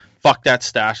Fuck, that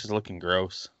stash is looking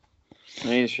gross. I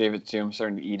need to shave it too. I'm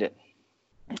starting to eat it.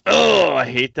 Oh, I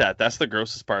hate that. That's the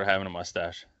grossest part of having a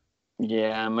mustache.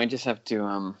 Yeah, I might just have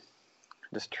to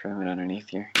just trim it underneath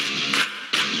here.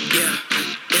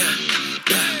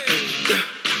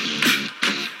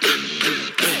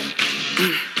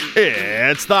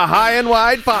 It's the High and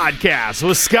Wide Podcast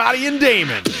with Scotty and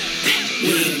Damon. We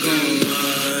ain't gon'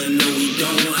 run, no we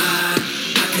don't hide.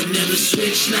 I could never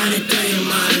switch, not a day in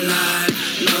my life.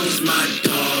 Long as my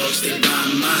dogs stay by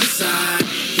my side.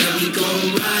 Yeah, we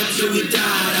gon' ride till we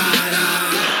die.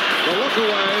 The look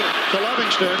away to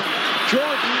Livingston.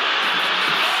 Jordan.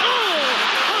 Oh,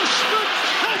 a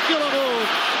spectacular move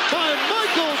by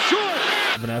Michael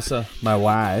Jordan. Vanessa, my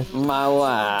wife. My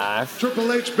wife.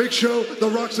 Triple H, Big Show, The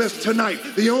Rock says tonight,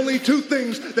 the only two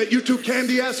things that you two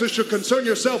candy asses should concern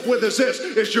yourself with is this.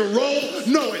 Is your roll,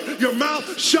 know it. Your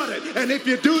mouth, shut it. And if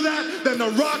you do that, then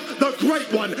The Rock, the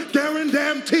great one,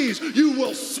 guarantees you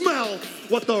will smell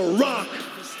what The Rock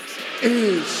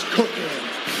is cooking.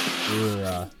 We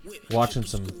were watching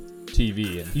some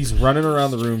TV, and he's running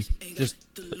around the room,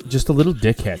 just a little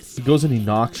dickhead. He goes and he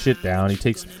knocks shit down. He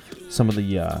takes some of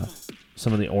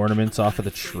the ornaments off of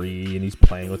the tree, and he's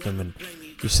playing with them, and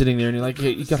you're sitting there and you're like,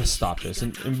 hey, you gotta stop this.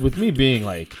 And with me being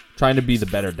like trying to be the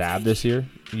better dad this year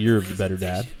of the better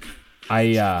dad,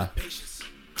 I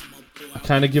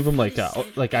kind of give him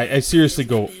I seriously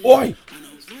go, oi,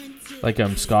 like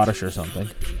I'm Scottish or something,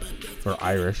 or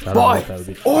Irish. I don't know what that would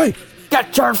be. Oi,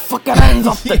 Get your fucking hands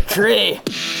off the tree!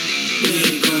 We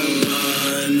ain't gon'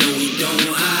 run, no we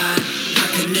don't hide. I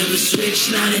could never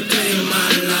switch, not a day in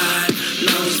my life.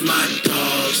 Long as my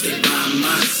dogs stay by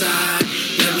my side.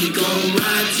 Yeah, we gon'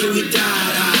 ride till we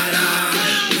die.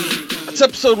 That's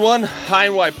episode 1, High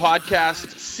and Wide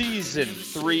Podcast, season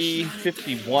 3,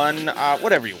 51,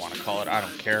 whatever you want to call it. I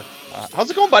don't care.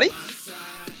 How's it going, buddy?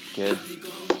 Good.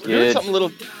 We're doing something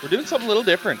a little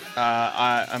different.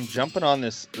 I'm jumping on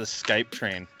this Skype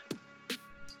train.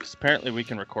 Because apparently we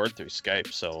can record through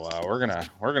Skype, so we're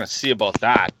gonna see about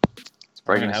that. It's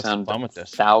probably gonna have sound some fun with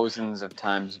this. thousands of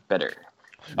times better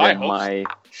I than hope my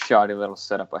shoddy little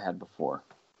setup I had before.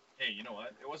 Hey, you know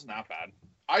what? It wasn't that bad.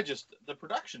 The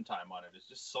production time on it is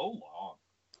just so long.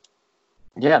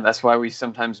 Yeah, that's why we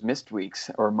sometimes missed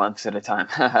weeks or months at a time.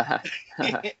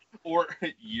 Or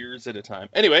years at a time.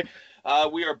 Anyway,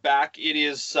 we are back. It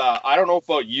is I don't know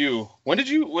about you. When did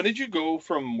you go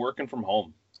from working from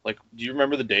home? Like, do you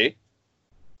remember the day?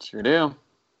 Sure do.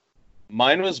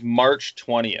 Mine was March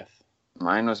 20th.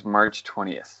 Mine was March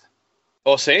 20th.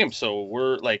 Oh, same. So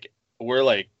we're like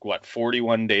what,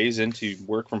 41 days into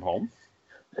work from home?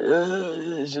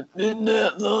 Has it been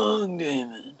that long,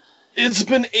 Damon? It's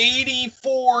been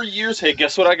 84 years. Hey,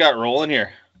 guess what I got rolling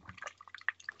here?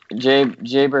 Jay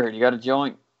Bird, you got a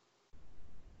joint?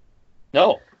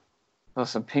 No. Oh,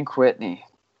 some Pink Whitney.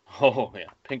 Oh, yeah.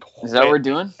 Pink Whitney. Is that what we're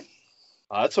doing?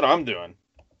 That's what I'm doing.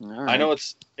 All right. I know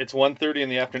it's 1:30 in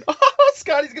the afternoon. Oh,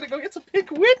 Scotty's going to go get some Pink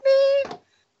Whitney.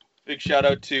 Big shout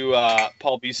out to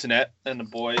Paul Bissonnette and the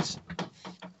boys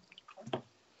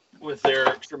with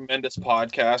their tremendous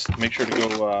podcast. Make sure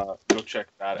to go check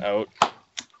that out.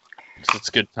 It's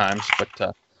good times.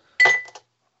 But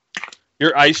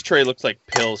your ice tray looks like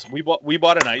pills. We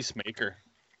bought an ice maker.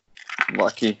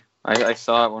 Lucky. I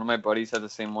saw it. One of my buddies had the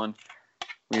same one.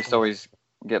 We used to always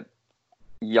get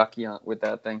yucky with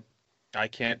that thing. I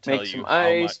can't tell Make you some how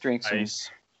ice, much drink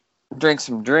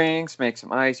some drinks, make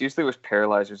some ice. Usually it was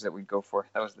paralyzers that we'd go for.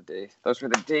 That was the day. Those were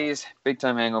the days. Big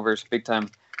time hangovers, big time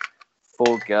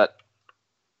full gut.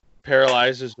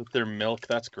 Paralyzers with their milk.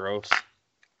 That's gross.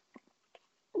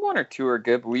 One or two are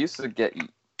good, but we used to get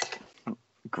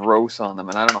gross on them,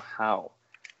 and I don't know how.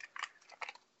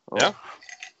 Oh. Yeah.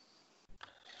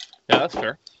 Yeah, that's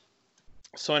fair.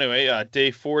 So anyway,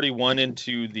 day 41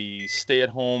 into the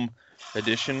stay-at-home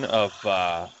edition of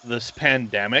this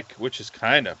pandemic, which is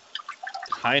kind of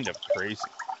crazy.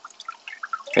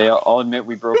 Hey, I'll admit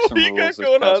we broke some rules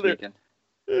this past weekend.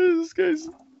 This guy's...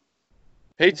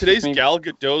 Hey, today's Gal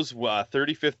Gadot's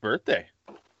 35th birthday.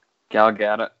 Gal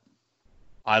Gadot.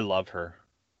 I love her.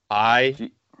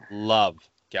 I love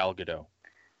Gal Gadot.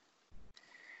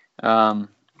 I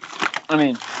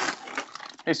mean,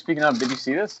 hey, speaking of, did you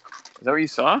see this? Is that what you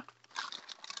saw?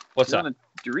 What's that? that?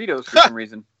 Doritos for some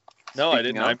reason. No, I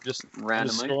didn't. I'm just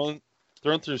randomly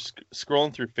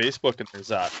scrolling through Facebook, and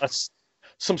there's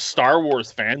some Star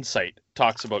Wars fan site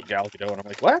talks about Gal Gadot, and I'm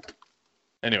like, what?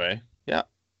 Anyway, yeah,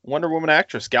 Wonder Woman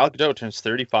actress Gal Gadot turns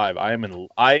 35. I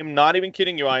am not even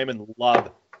kidding you. I am in love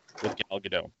with Gal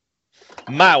Gadot.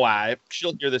 My wife,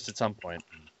 she'll hear this at some point.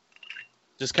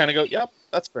 Just kind of go, yep,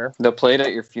 that's fair. They'll play it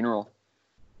at your funeral.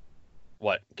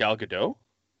 What, Gal Gadot?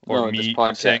 Or No, this me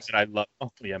podcast. saying that I love.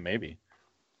 Oh, yeah, maybe.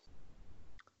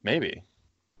 Maybe.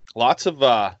 Lots of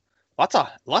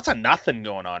nothing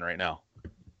going on right now.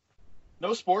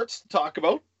 No sports to talk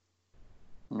about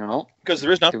No. because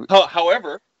there is nothing.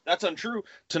 However, that's untrue.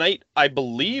 Tonight, I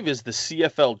believe, is the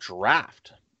CFL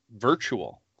draft,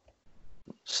 virtual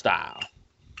style.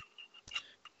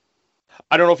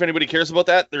 I don't know if anybody cares about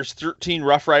that. There's 13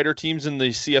 Rough Rider teams in the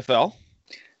CFL.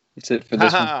 That's it for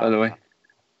this one, by the way.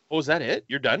 Oh, is that it?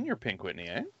 You're done? You're Pink Whitney,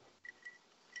 eh?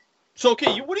 So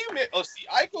okay, what do you mean? Oh, see,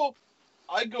 I go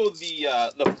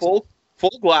the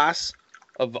full glass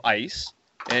of ice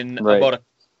and Right.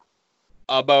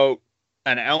 about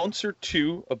an ounce or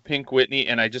two of Pink Whitney,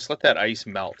 and I just let that ice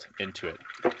melt into it.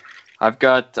 I've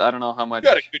got, I don't know how much.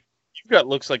 You've got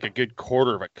looks like a good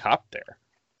quarter of a cup there.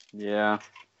 Yeah.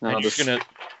 No, And you're just gonna,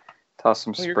 toss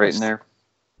some Oh, you're Sprite in gonna- there.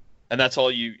 and that's all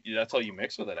you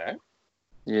mix with it, eh?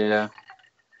 Yeah.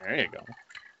 There you go.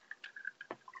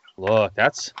 Look,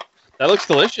 that looks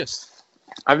delicious.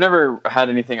 I've never had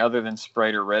anything other than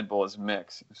Sprite or Red Bull as a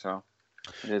mix, so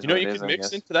it is You know, what you it is, can I mix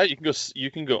guess. into that.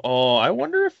 You can go. Oh, I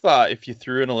wonder if you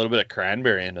threw in a little bit of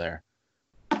cranberry into there.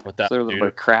 What that So a would little do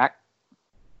bit of crack.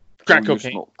 Crack Ooh, you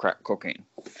cocaine. smoke crack cocaine.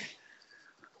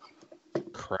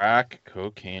 Crack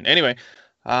cocaine. Anyway,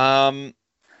 I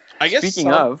guess.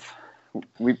 Speaking of,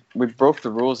 we broke the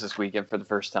rules this weekend for the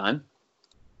first time.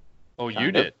 Oh, you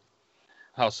kind of. did.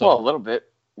 How so? Well, a little bit.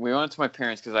 We went to my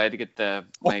parents because I had to get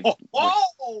my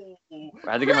Whoa!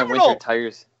 I had to get my Criminal! winter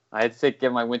tires. I had to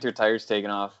get my winter tires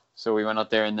taken off. So we went out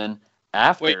there, and then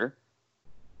after,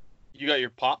 Wait. You got your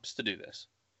pops to do this.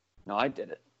 no, I did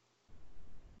it.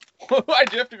 Why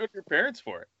do you have to go to your parents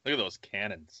for it? Look at those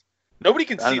cannons. Nobody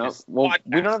can I see don't know. this. Well, podcast.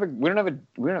 we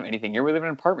don't have anything here. We live in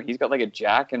an apartment. He's got like a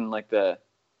jack and like the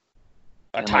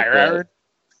A and, tire like, iron.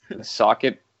 the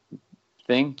socket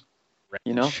thing.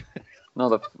 You know? No,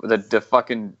 the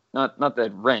fucking not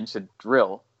the wrench, the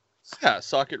drill. Yeah,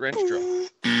 socket wrench drill.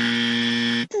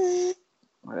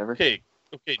 Whatever. Okay,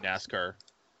 NASCAR.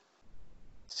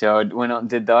 So I went out and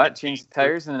did that, changed the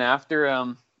tires, and then after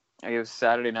it was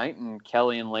Saturday night, and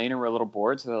Kelly and Lena were a little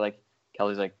bored, so they're like,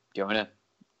 Kelly's like, can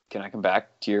I come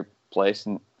back to your place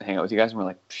and hang out with you guys? And we're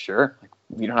like, sure. Like,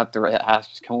 you don't have to ask,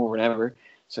 just come over whenever.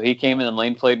 So he came, and then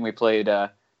Lane played, and we played.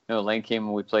 Lane came,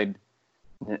 and we played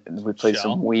Shell?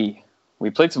 some Wii. We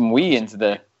played some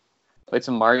Wii played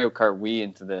some Mario Kart Wii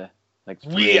into the like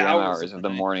 3 Wee a.m. hours hours of of the the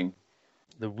night. morning.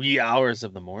 The wee hours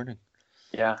of the morning.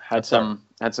 Yeah, had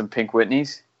That's some Pink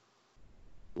Whitneys.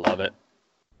 Love it.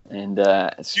 And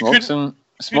couldn't-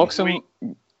 smoke some wait.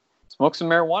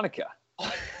 marijuana.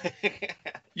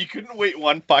 You couldn't wait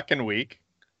one fucking week.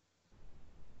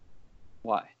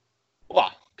 Why?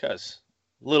 Well, because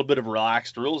a little bit of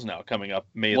relaxed rules now coming up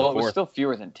May Well, the it was 4th. still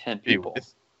fewer than 10 people.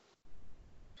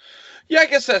 Yeah, I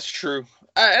guess that's true.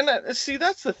 See,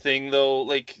 that's the thing, though.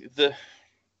 Like the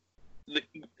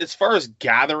as far as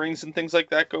gatherings and things like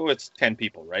that go, it's 10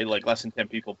 people, right? Like less than 10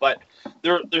 people. But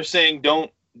they're saying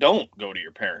don't go to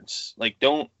your parents. Like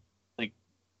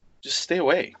just stay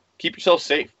away. Keep yourself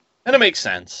safe. And it makes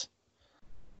sense.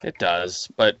 It does.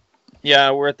 But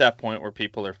yeah, we're at that point where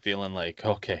people are feeling like,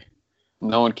 okay,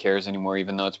 No one cares anymore,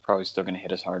 even though it's probably still going to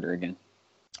hit us harder again.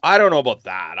 I don't know about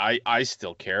that. I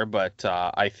still care, but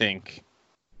I think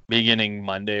beginning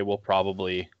Monday we'll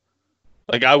probably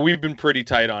we've been pretty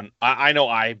tight on. I know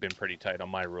I've been pretty tight on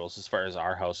my rules as far as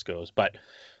our house goes, but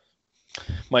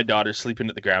my daughter's sleeping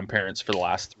at the grandparents for the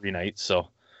last 3 nights, so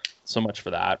much for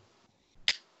that.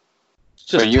 It's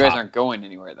So just you guys tough. aren't going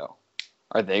anywhere, though.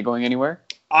 Are they going anywhere?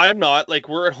 I'm not. Like,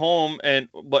 we're at home,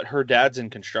 but her dad's in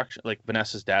construction. Like,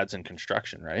 Vanessa's dad's in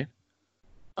construction, right?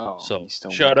 Oh, So he's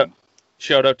still shout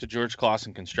working. out to George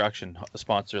Clausen Construction, a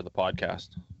sponsor of the podcast,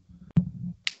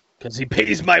 because he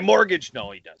pays my mortgage.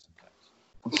 No, he doesn't.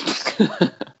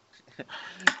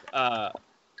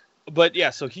 But yeah,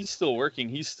 so he's still working.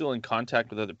 He's still in contact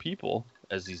with other people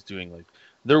as he's doing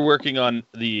they're working on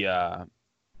the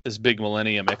this big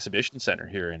Millennium Exhibition Center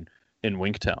here in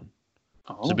Winktown.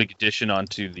 It's a Oh, big addition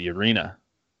onto the arena.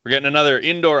 We're getting another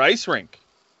indoor ice rink.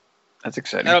 that's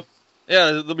exciting.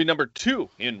 Yeah, there'll be number 2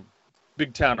 in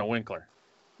big town of Winkler.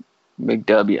 Big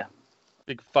W.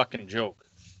 Big fucking joke.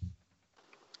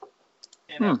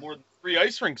 And have more than 3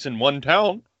 ice rinks in one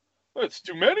town. That's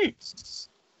too many.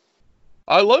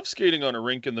 I love skating on a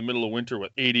rink in the middle of winter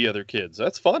with 80 other kids.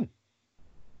 That's fun.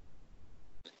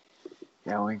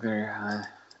 Yeah, they'll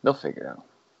figure it out.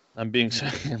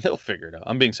 They'll figure it out.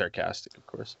 I'm being sarcastic, of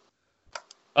course.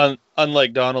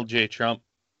 Unlike Donald J. Trump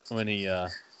when he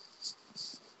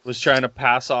was trying to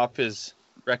pass off his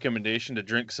recommendation to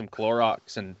drink some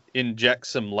Clorox and inject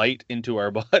some light into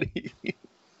our body.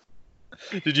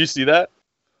 Did you see that?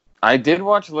 I did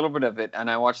watch a little bit of it, and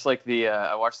I watched like the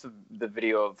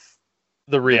video of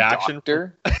The reaction.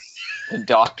 The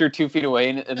doctor 2 feet away,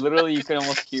 and literally you could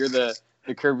almost hear the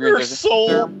curb. Your soul.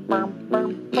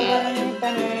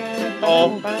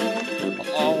 Oh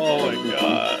my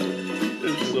god.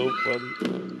 It's so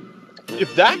funny.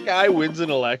 If that guy wins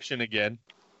an election again,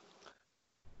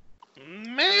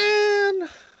 man.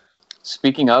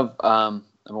 Speaking of, I'm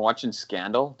watching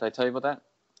Scandal. Did I tell you about that?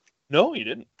 No, you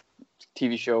didn't.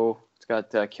 TV show. It's got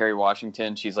Kerry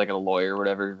Washington. She's like a lawyer or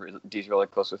whatever. Dee's really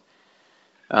close with.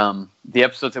 The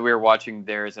episodes that we were watching,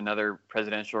 there is another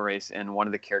presidential race, and one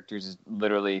of the characters is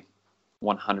literally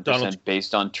 100%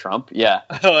 based on Trump. Yeah.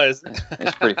 Oh, is it?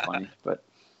 It's pretty funny. But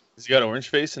Has he got orange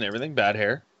face and everything? Bad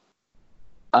hair?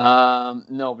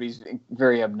 no, but he's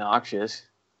very obnoxious.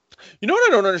 You know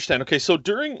what I don't understand? Okay, so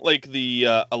during like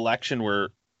the election where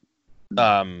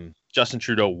Justin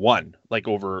Trudeau won, like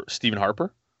over Stephen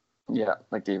Harper. Yeah,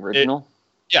 like the original.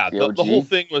 The whole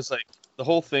thing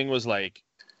was like,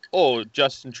 oh,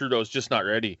 Justin Trudeau's just not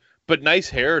ready. But nice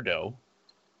hair, though.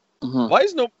 Mm-hmm.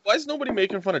 Why is nobody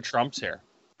making fun of Trump's hair?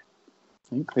 I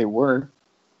think they were.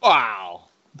 Wow.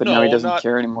 But now he doesn't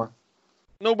care anymore.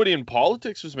 Nobody in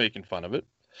politics was making fun of it.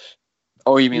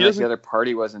 Oh, you mean like the other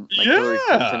party wasn't? Like Hillary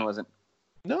Clinton wasn't?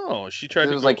 No, she tried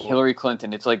to. It was like Hillary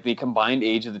Clinton. It's like the combined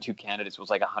age of the two candidates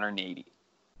was like 180.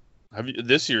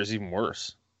 This year is even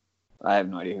worse. I have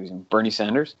no idea who's in. Bernie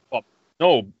Sanders? Well,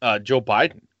 no, Joe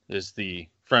Biden is the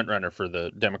front runner for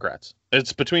the Democrats.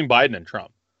 It's between Biden and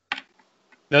Trump.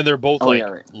 Now they're both late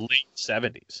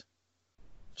 70s.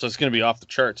 So it's going to be off the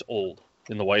charts old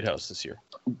in the White House this year.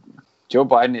 Joe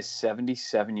Biden is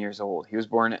 77 years old. He was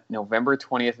born November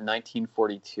 20th,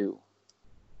 1942.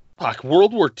 Fuck,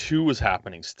 World War II was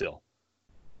happening still.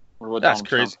 That's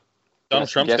crazy. Donald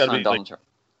Trump's got to be like, Trump.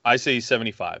 I say he's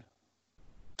 75.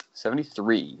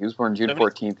 73. He was born June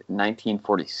 14th,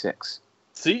 1946.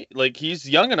 See, like he's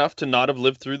young enough to not have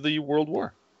lived through the World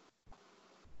War.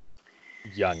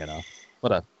 Young enough.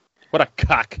 What a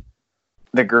cock.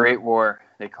 The Great War,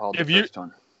 they called the first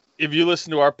one. If you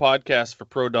listen to our podcast for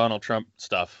pro Donald Trump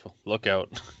stuff, look out.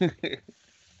 It's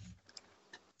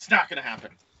not going to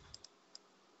happen.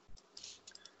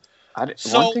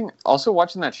 One thing, also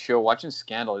watching that show, watching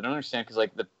Scandal, I don't understand because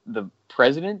like the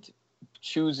president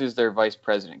chooses their vice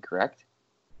president, correct?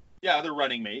 Yeah, their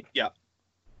running mate. Yeah.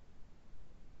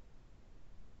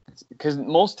 Because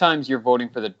most times you're voting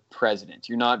for the president.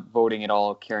 You're not voting at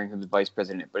all caring who the vice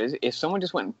president is. But if someone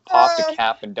just went and popped a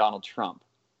cap in Donald Trump.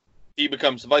 He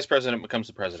becomes the vice president, becomes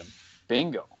the president.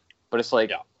 Bingo. But it's like...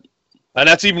 Yeah. And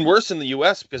that's even worse in the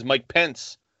U.S. because Mike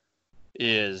Pence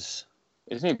is...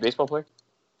 Isn't he a baseball player?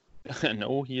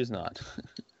 No, he is not.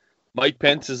 Mike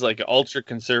Pence is like an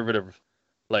ultra-conservative,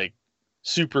 like,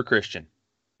 super Christian.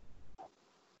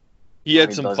 He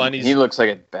had some funny... He looks like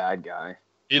a bad guy.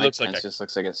 He Mike looks Pence like just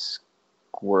looks like a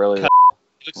squirrely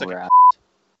he looks like rat.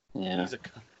 Yeah. He's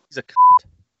a cunt.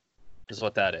 Is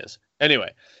what that is.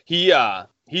 Anyway,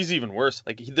 he's even worse.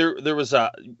 Like there was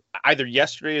either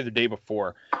yesterday or the day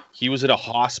before, he was at a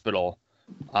hospital.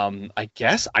 I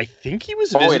think he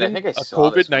was visiting a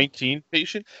COVID-19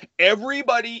 patient.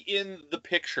 Everybody in the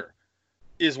picture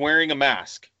is wearing a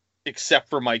mask except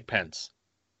for Mike Pence.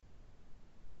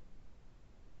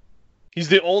 He's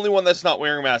the only one that's not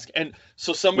wearing a mask. And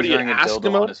so somebody had asked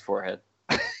him on his forehead.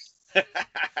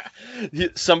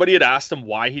 Somebody had asked him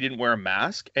why he didn't wear a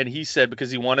mask, and he said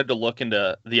because he wanted to look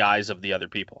into the eyes of the other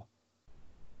people.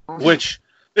 Which,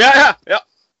 yeah.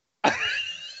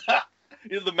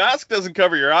 The mask doesn't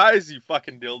cover your eyes, you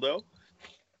fucking dildo.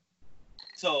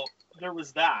 So there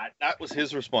was that. That was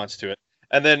his response to it.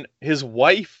 And then his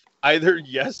wife, either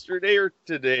yesterday or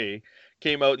today,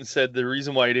 came out and said the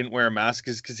reason why he didn't wear a mask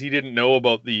is because he didn't know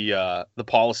about the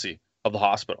policy of the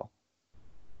hospital.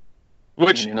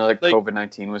 Which,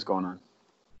 COVID-19 was going on.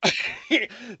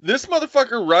 This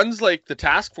motherfucker runs like the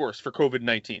task force for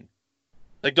COVID-19.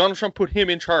 Like Donald Trump put him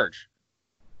in charge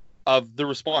of the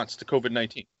response to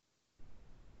COVID-19.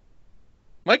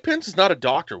 Mike Pence is not a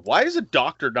doctor. Why is a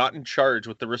doctor not in charge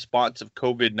with the response of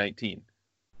COVID-19?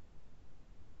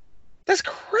 That's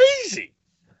crazy.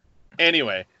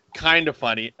 Anyway, kind of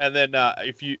funny. And then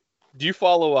do you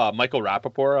follow Michael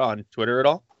Rappaport on Twitter at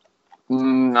all?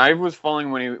 I was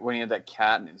following when he had that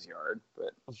cat in his yard,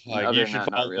 but other than that,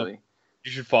 not really.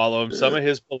 You should follow him. Some of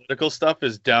his political stuff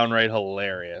is downright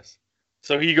hilarious.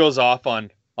 So he goes off on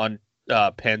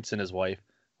Pence and his wife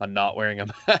on not wearing a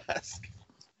mask.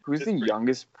 Who's the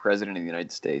youngest president of the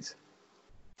United States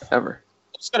ever?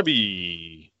 It's got to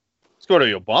be. Let's go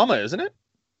to Obama, isn't it?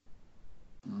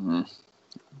 Mm-hmm.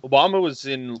 Obama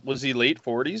was he late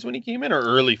 40s when he came in, or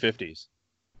early 50s?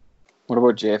 What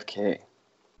about JFK?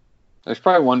 There's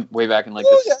probably one way back in like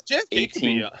the JFK could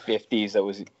be, 1850s that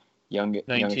was young as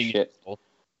 19 shit. years old.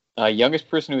 Youngest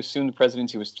person who assumed the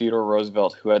presidency was Theodore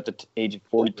Roosevelt, who at the age of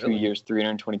 42 really? years,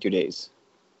 322 days.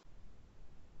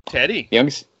 Teddy.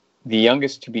 The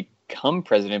youngest to become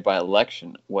president by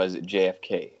election was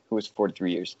JFK, who was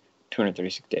 43 years,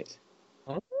 236 days.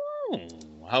 Oh,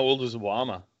 how old was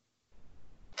Obama?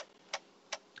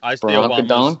 I say Barack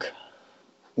Obama Obama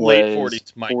late was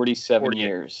 40s, Mike. 47 48.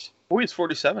 years. Oh, he's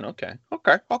 47. Okay.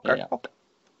 Yeah.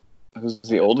 Who's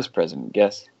the oldest president?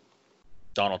 Guess.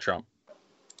 Donald Trump.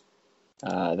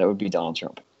 That would be Donald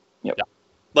Trump. Yep. Yeah.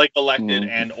 Like elected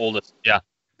and oldest. Yeah.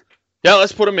 Yeah,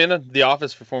 let's put him in the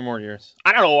office for 4 more years.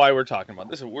 I don't know why we're talking about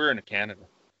this. We're in Canada.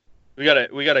 We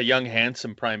got a young,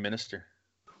 handsome prime minister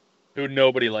who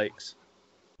nobody likes.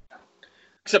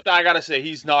 Except I gotta say,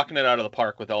 he's knocking it out of the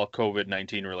park with all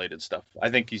COVID-19 related stuff.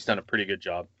 I think he's done a pretty good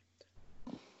job.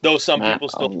 Though some people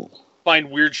still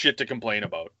find weird shit to complain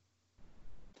about.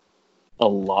 A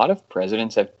lot of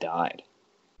presidents have died.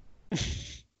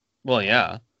 Well,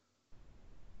 yeah.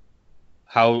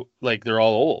 How, like, they're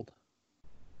all old.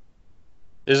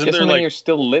 Isn't Guess there, how many like, are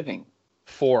still living?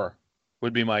 4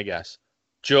 would be my guess.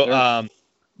 They're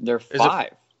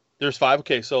 5. There's 5.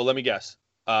 Okay, so let me guess.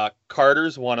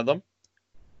 Carter's one of them.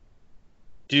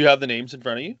 Do you have the names in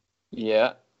front of you?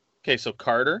 Yeah. Okay, so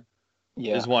Carter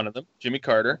Yeah. is one of them. Jimmy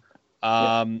Carter.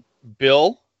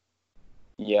 Bill,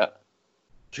 Yeah.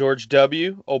 George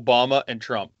W., Obama, and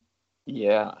Trump.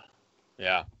 Yeah.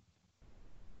 Yeah.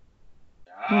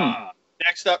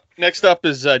 Next up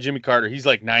is Jimmy Carter. He's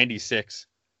like 96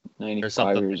 or 95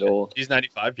 something. years old. He's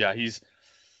 95. Yeah, It's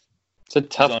a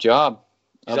tough job.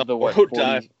 Of the what?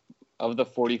 40, of the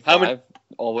 45,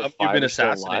 all but 5 are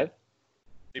still alive.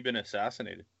 They've been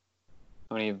assassinated.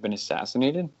 How many have been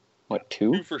assassinated? What,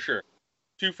 2? 2 for sure.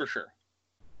 2 for sure.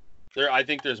 I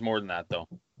think there's more than that though.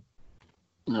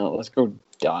 No, let's go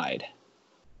died.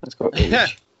 Let's go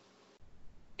age.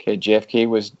 Okay, JFK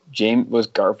was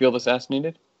Garfield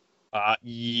assassinated?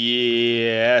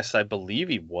 Yes, I believe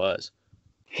he was.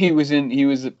 He was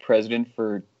the president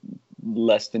for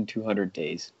less than 200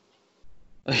 days.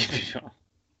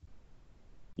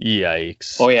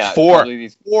 Yikes. Oh yeah,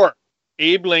 4.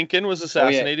 Abe Lincoln was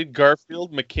assassinated.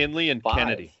 Garfield, McKinley, and 5.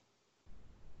 Kennedy.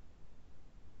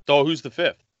 So who's the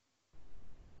 5th?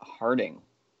 Harding.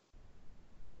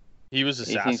 He was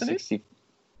assassinated? 1860.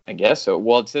 I guess so.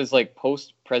 Well, it says like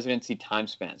post-presidency time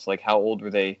spans. Like how old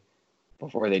were they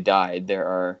before they died? There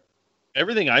are...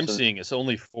 Everything I'm seeing is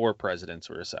only 4 presidents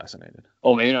were assassinated.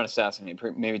 Oh, maybe not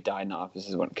assassinated. Maybe died in office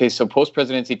is one. Okay, so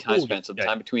post-presidency time span. So the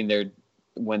time between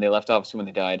when they left office and when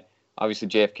they died. Obviously,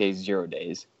 JFK 0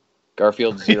 days.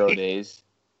 Garfield 0 days.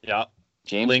 Yeah.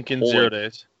 James Lincoln Polk, 0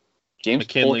 days. James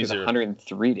McKinley Polk is 0.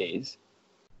 103 days.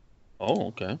 Oh,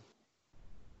 okay.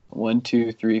 1,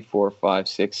 2, 3, 4, 5,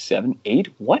 6, 7, 8.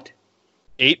 What?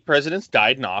 8 presidents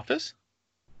died in office?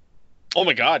 Oh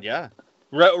my God, yeah.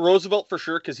 Roosevelt for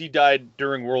sure, because he died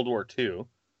during World War II.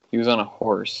 He was on a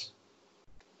horse.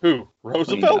 Who?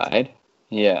 Roosevelt? When he died?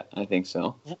 Yeah, I think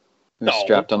so. He was No.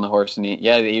 strapped on the horse, and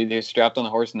he was strapped on the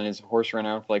horse, and then his horse ran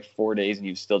around for like 4 days, and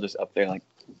he was still just up there, like,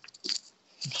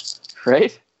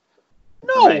 right?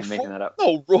 No, Am I making that up?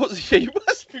 No, yeah, you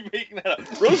must be making that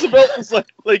up. Roosevelt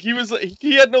was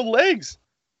he had no legs.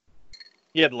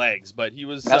 He had legs, but he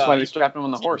was. That's why we strapped him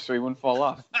on the horse so he wouldn't fall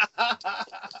off.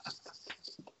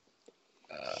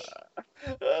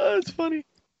 It's funny.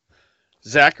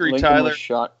 Zachary Lincoln Tyler was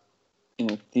shot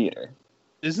in a theater.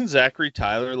 Isn't Zachary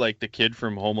Tyler like the kid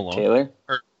from Home Alone? Taylor?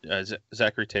 Or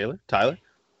Zachary Taylor? Tyler?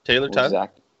 Taylor Or Tyler?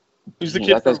 Zach? Who's the Yeah,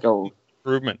 kid that guy's from got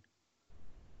Improvement?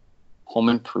 Home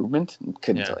Improvement?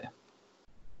 Couldn't Yeah. tell you.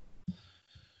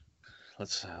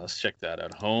 Let's check that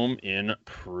out. Home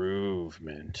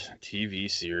Improvement TV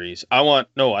series. I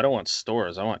don't want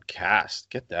stores. I want cast.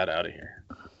 Get that out of here.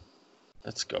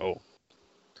 Let's go.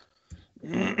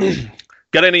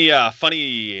 Got any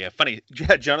funny?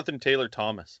 Yeah, Jonathan Taylor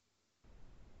Thomas.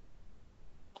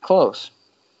 Close.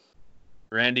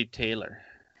 Randy Taylor.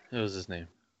 What was his name?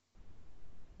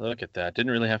 Look at that.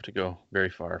 Didn't really have to go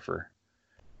very far for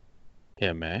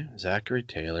him, eh? Zachary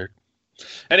Taylor.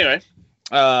 Anyway,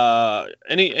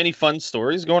 any fun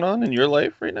stories going on in your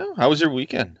life right now? How was your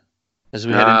weekend? As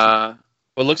we head into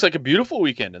what looks like a beautiful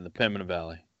weekend in the Pembina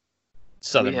Valley.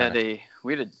 Southern We had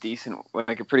a decent,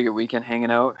 like a pretty good weekend hanging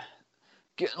out.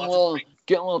 Getting a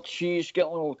little cheese,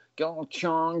 getting a little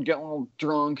chong, getting a little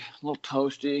drunk, a little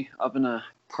toasty up in a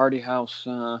party house.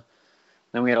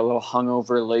 Then we had a little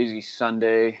hungover, lazy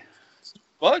Sunday.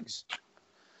 Bugs.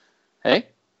 Hey,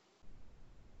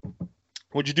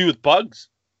 What'd you do with Bugs?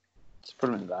 let's put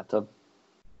him in the bathtub.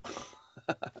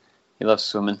 He loves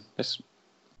swimming. Just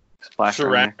splash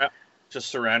around Saran wrap,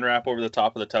 just saran wrap over the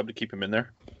top of the tub to keep him in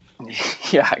there. there.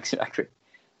 Yeah, exactly.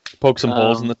 Poke some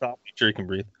holes in the top. Make sure he can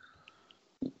breathe.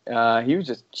 He was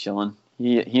just chilling.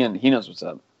 He knows what's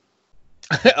up.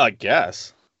 I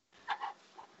guess.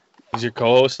 He's your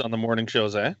co-host on the morning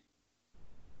shows, eh?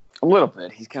 A little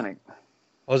bit. He's kind of.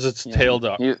 Was its tail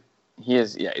dog? He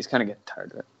is. Yeah, he's kind of getting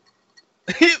tired of it.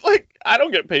 He's like, I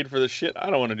don't get paid for this shit. I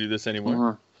don't want to do this anymore.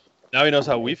 Mhm. Now he knows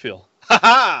how we feel. Ha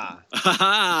ha! Ha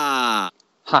ha!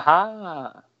 Ha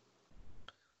ha!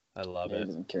 I love He it.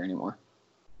 doesn't care anymore.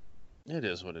 It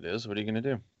is what it is. What are you gonna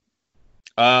do?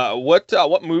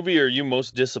 What movie are you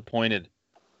most disappointed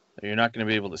that you're not gonna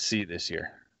be able to see this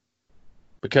year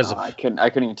because of I couldn't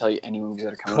even tell you any movies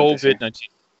that are coming out this year. COVID-19?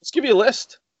 Let's give you a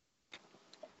list.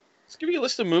 Let's give you a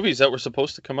list of movies that were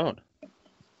supposed to come out.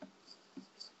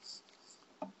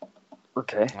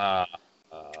 Okay.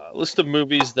 List of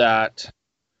movies that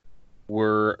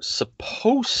were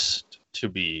supposed to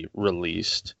be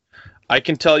released. I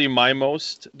can tell you my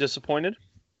most disappointed.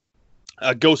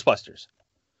 Ghostbusters.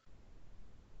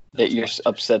 That you're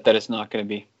upset that it's not going to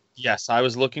be. Yes, I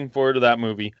was looking forward to that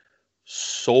movie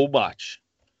so much.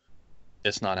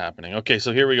 It's not happening. Okay,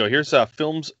 so here we go. Here's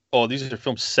films. Oh, these are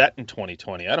films set in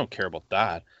 2020. I don't care about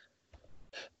that.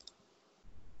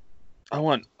 I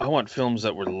want films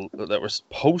that were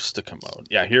supposed to come out.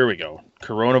 Yeah, here we go.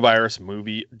 Coronavirus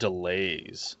movie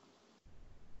delays.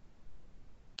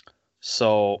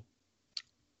 So,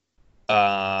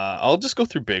 I'll just go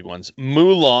through big ones.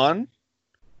 Mulan,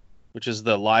 which is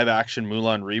the live-action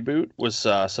Mulan reboot, was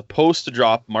supposed to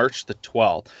drop March the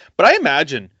 12th. But I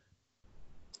imagine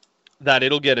that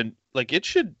it'll get it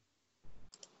should.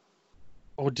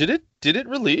 Oh, did it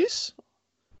release?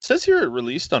 It says here it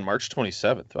released on March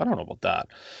 27th. I don't know about that.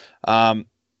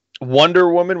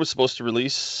 Wonder Woman was supposed to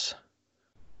release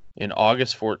in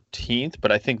August 14th,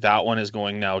 but I think that one is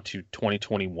going now to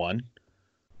 2021.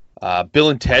 Bill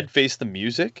and Ted Face the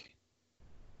Music.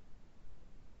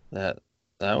 That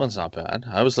one's not bad.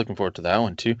 I was looking forward to that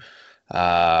one too.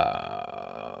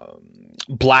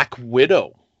 Black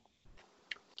Widow.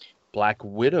 Black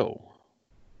Widow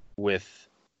with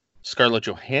Scarlett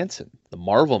Johansson, the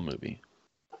Marvel movie.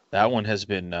 That one has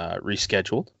been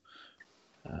rescheduled.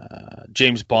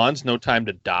 James Bond's No Time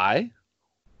to Die.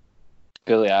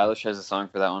 Billie Eilish has a song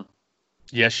for that one.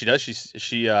 Yes, she does.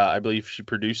 She I believe she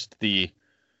produced the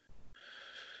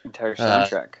Entire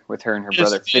soundtrack with her and her yes,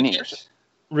 brother Phineas.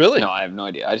 Really? No, I have no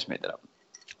idea. I just made that up.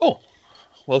 Oh,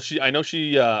 well, I know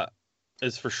she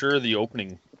is for sure the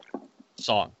opening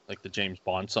song, like the James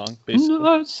Bond song, basically.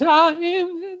 Yes.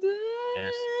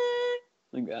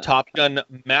 Like that. Top Gun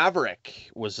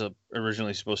Maverick was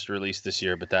originally supposed to release this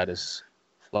year, but that is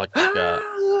like. My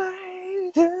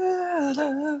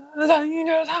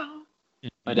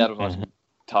dad was watching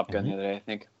Top Gun the other day, I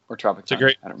think, or Tropic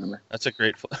Thunder. I don't remember. That's a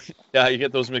great. Yeah, you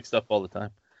get those mixed up all the time.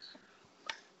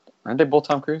 Aren't they both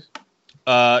Tom Cruise?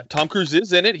 Tom Cruise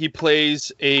is in it. He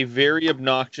plays a very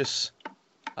obnoxious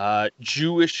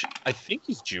Jewish. I think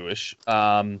he's Jewish.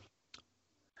 Was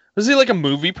he like a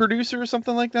movie producer or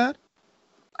something like that?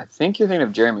 I think you're thinking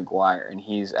of Jerry Maguire, and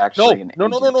he's actually an No.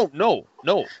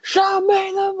 Show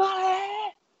me the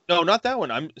money. No, not that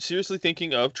one. I'm seriously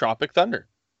thinking of Tropic Thunder.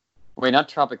 Wait, not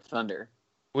Tropic Thunder.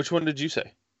 Which one did you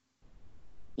say?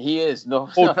 He is. No,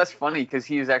 that's funny because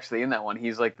he is actually in that one.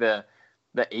 He's like the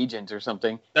agent or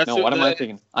something. What am I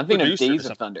thinking? I'm thinking of Days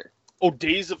of Thunder. Oh,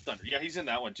 Days of Thunder. Yeah, he's in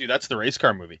that one too. That's the race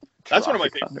car movie. That's one of my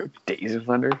favorites. Days of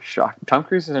Thunder. Shock. Tom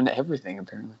Cruise is in everything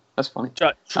apparently. That's funny.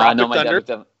 Tropic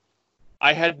Thunder.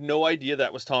 I had no idea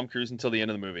that was Tom Cruise until the end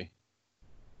of the movie.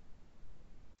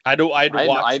 I'd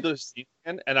watched the scene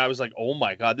and I was like, "Oh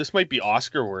my god, this might be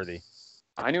Oscar worthy."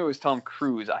 I knew it was Tom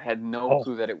Cruise. I had no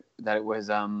clue that it was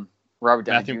Robert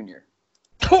Downey Jr.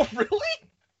 Oh, really?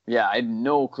 Yeah, I had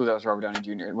no clue that was Robert Downey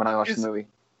Jr. when I watched the movie.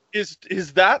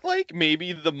 Is that like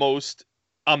maybe the most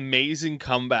amazing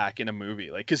comeback in a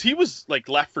movie? Like, because he was like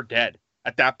left for dead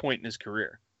at that point in his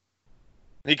career.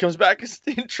 And he comes back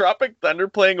in Tropic Thunder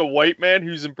playing a white man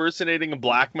who's impersonating a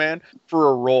black man for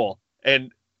a role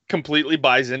and completely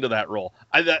buys into that role.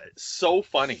 That's so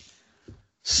funny.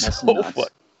 That's so nuts. funny.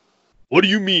 What do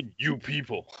you mean, you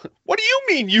people? What do you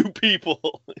mean, you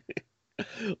people?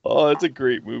 Oh, it's a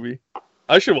great movie.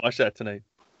 I should watch that tonight.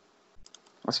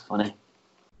 That's funny.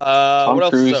 What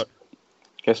else is out?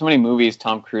 Guess how many movies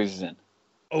Tom Cruise is in?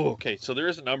 Oh, okay. So there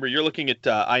is a number. You're looking at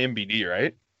IMDb,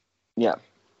 right? Yeah.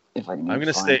 If I can. I'm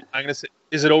gonna say.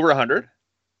 Is it over 100?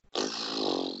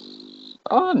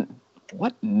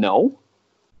 What? No.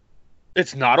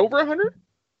 It's not over 100?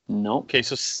 No. Okay,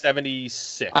 so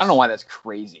 76. I don't know why that's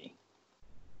crazy.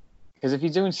 Because if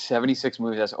he's doing 76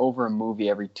 movies, that's over a movie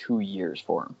every 2 years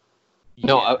for him.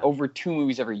 No, Yeah. over 2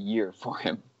 movies every year for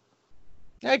him.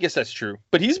 I guess that's true.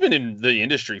 But he's been in the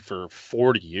industry for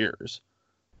 40 years.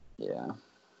 Yeah.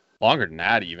 Longer than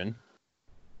that, even.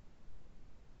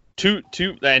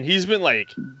 And he's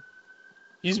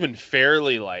been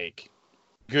fairly, like,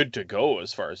 good to go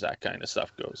as far as that kind of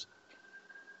stuff goes.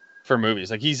 For movies.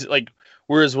 Like, he's, like,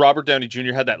 whereas Robert Downey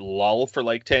Jr. had that lull for,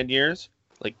 like, 10 years,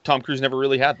 like, Tom Cruise never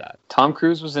really had that. Tom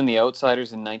Cruise was in The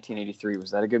Outsiders in 1983. Was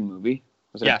that a good movie?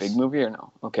 Was it Yes. a big movie or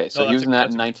no? Okay, so No, he was that's in a- that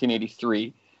that's in a-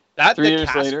 1983. That 3 the years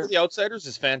cast later- for The Outsiders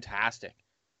is fantastic.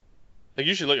 Like,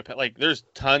 you should look at, like, there's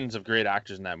tons of great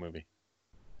actors in that movie.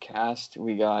 Cast,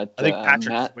 we got I think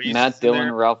Patrick Matt Swayze's Matt in Dillon,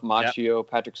 there. Ralph Macchio,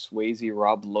 Patrick Swayze,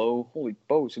 Rob Lowe. Holy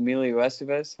boats, Emilio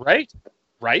Estevez. Right?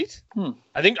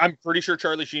 I'm pretty sure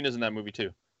Charlie Sheen is in that movie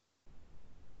too.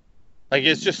 Like,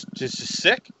 it's just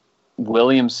sick.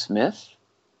 William Smith.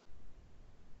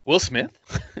 Will Smith?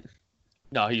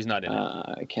 No, he's not in it.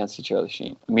 I can't see Charlie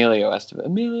Sheen. Emilio Estevez.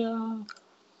 Emilio.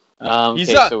 He's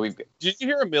Okay, so we've. Did you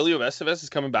hear Emilio Estevez is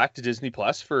coming back to Disney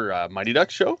Plus for Mighty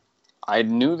Ducks show? I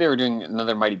knew they were doing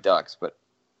another Mighty Ducks, but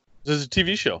This is a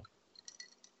TV show.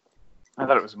 I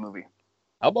thought it was a movie.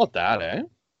 How about that, eh?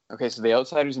 Okay, so The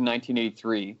Outsiders in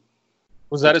 1983.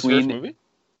 Was that his first Between- movie?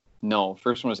 No,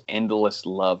 first one was Endless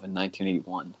Love in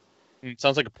 1981.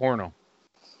 Sounds like a porno.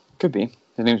 Could be.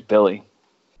 His name's Billy.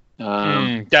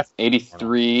 Definitely.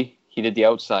 83, he did The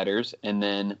Outsiders, and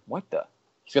then what the?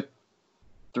 He's got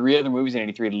 3 other movies in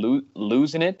 83: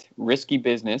 Losing It, Risky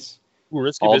Business, Ooh,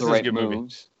 Risky All Business the is a Right good movie.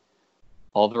 Moves.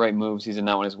 All the Right Moves. He's in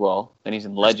that one as well. Then he's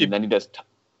in Legend. Then he does.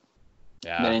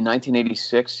 Yeah. Then in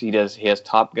 1986, he has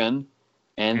Top Gun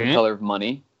and The Mhm. Color of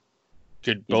Money.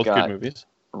 Both got- good movies.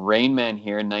 Rain Man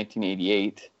here in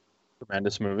 1988.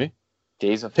 Tremendous movie.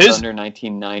 Days of His- Thunder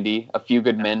 1990. A Few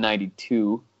Good Men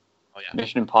 92. Oh yeah.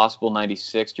 Mission Impossible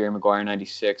 96. Jerry Maguire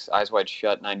 96. Eyes Wide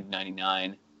Shut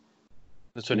 1999.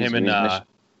 That's when Jeez, him and Mission-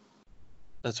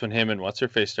 that's when him and what's her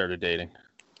face started dating.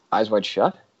 Eyes Wide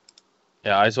Shut.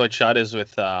 Yeah, Eyes Wide Shut is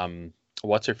with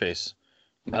what's her face?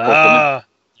 Nicole Kidman.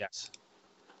 Yes.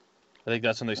 I think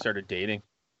that's when they started dating.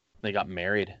 They got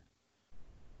married.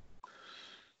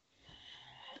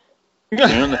 You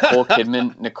know Nicole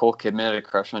Kidman had a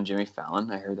crush on Jimmy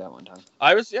Fallon. I heard that one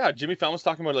time. Jimmy Fallon was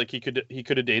talking about, like, he could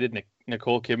have dated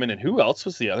Nicole Kidman, and who else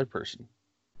was the other person?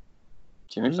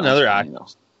 Jimmy There's Fallon's another funny, actor.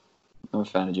 though. I'm a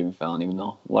fan of Jimmy Fallon, even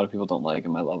though a lot of people don't like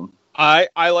him. I love him.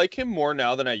 I like him more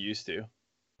now than I used to.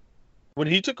 When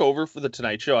he took over for the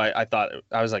Tonight Show, I thought,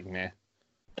 I was like, meh.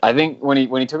 I think when he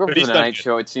took over But for he's the done Night good.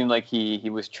 Show, it seemed like he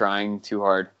was trying too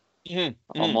hard,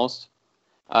 Mm-hmm. almost.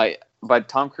 But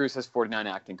Tom Cruise has 49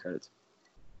 acting credits.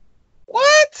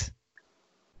 What?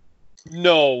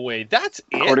 No way. That's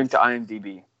According it? to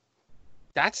IMDb.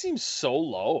 That seems so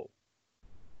low.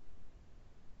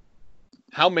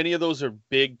 How many of those are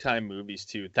big time movies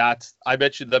too? I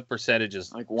bet you the percentage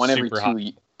is Like one every super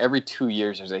high. every 2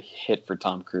 years there's a hit for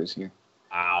Tom Cruise here.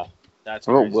 Wow. That's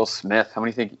What about crazy. Will Smith? How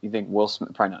many you think Will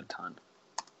Smith? Probably not a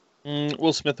ton.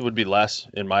 Will Smith would be less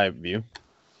in my view.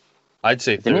 I'd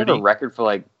say Didn't he have 30. a record for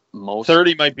like most?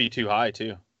 30 might be too high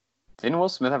too. Didn't Will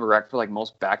Smith have a record for like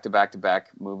most back-to-back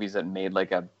movies that made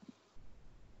like a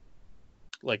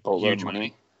Like boatload huge of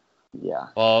money? Yeah.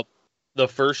 Well, the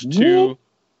first two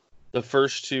What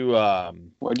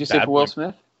did you say Bad for Will Boy.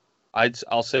 Smith?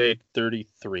 I'll say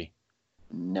 33.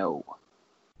 No.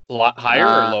 A lot higher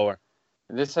or Nah. lower?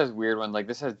 This has weird one. Like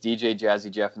this has DJ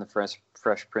Jazzy Jeff and the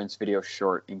Fresh Prince video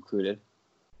short included.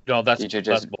 No, that's DJ that's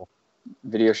just- bull.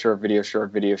 Video short. A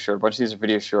bunch of these are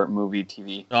video short, movie,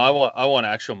 TV. No, I want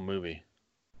actual movie.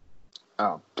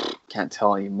 Oh, can't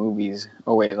tell you movies.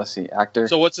 Oh wait, let's see. Actor.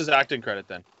 So what's his acting credit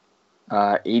then?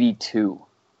 82.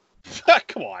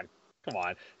 Come on.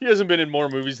 He hasn't been in more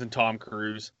movies than Tom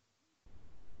Cruise.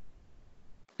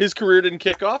 His career didn't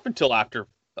kick off until after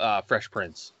Fresh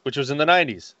Prince, which was in the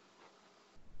 90s.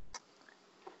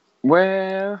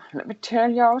 Well, let me tell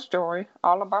y'all a story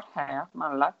all about how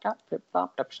my life got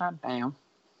flip-flopped upside down.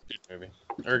 Good movie.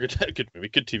 Or good movie.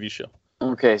 Good TV show.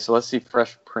 Okay, so let's see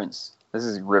Fresh Prince. This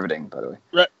is riveting, by the way.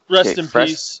 Rest Okay, in Fresh-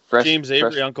 peace, Fresh- James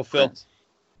Avery, Fresh Uncle Phil. Prince.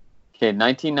 Okay,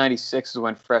 1996 is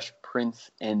when Fresh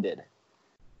Prince ended.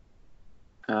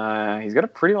 He's got a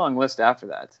pretty long list after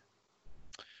that.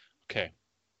 Okay.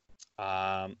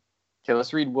 Okay,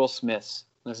 let's read Will Smith's.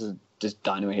 This is just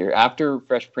dynamite here. After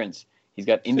Fresh Prince, he's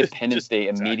got Independence Just Day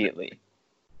exactly. immediately.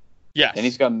 Yes. Then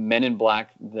he's got Men in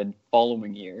Black the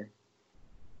following year.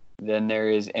 Then there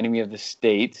is Enemy of the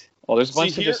State. Oh, there's a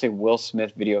bunch that just say Will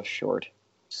Smith video short.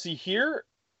 See here.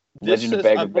 Legend of says-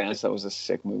 Bagger I'm Vance, that was a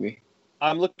sick movie.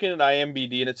 I'm looking at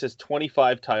IMDb and it says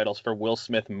 25 titles for Will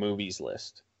Smith movies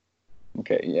list.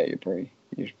 Okay, yeah, you're probably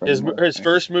His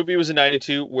first movie was in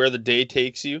 '92, Where the Day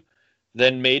Takes You,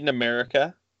 then Made in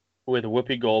America with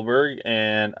Whoopi Goldberg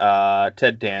and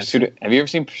Ted Danson. Have you ever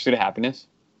seen Pursuit of Happiness?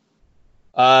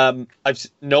 No,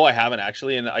 I haven't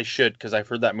actually, and I should because I've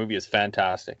heard that movie is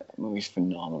fantastic. That movie's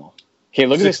phenomenal. Okay,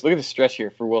 look at this. Look at the stretch here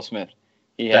for Will Smith.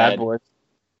 Bad Boys.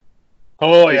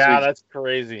 Oh yeah, that's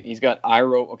crazy. He's got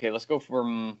Okay, let's go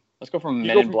from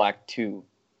Men in Black 2.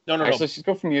 No. Let's just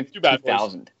go from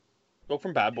 2000. Go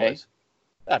from Bad Boys.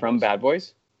 Okay. Bad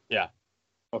Boys? Yeah.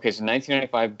 Okay, so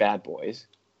 1995 Bad Boys.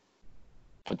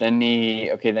 But then he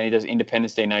does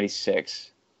Independence Day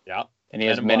 96. Yeah. And he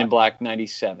has Men in Black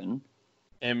 97.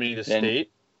 Enemy of the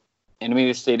State. Enemy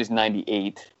of the State is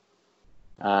 98.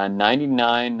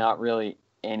 99, not really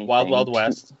anything. Wild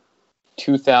West.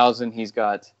 2000, he's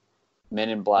got Men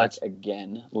in Black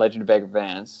again. Legend of Bagger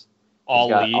Vance.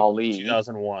 Ali.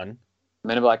 2001.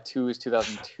 Men in Black 2 is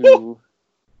 2002.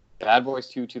 Bad Boys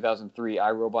 2, 2003.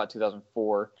 iRobot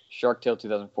 2004. Shark Tale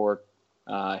 2004.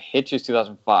 Hitch is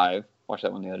 2005. Watched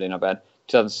that one the other day, not bad.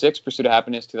 2006, Pursuit of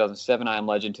Happiness. 2007, I Am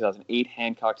Legend. 2008,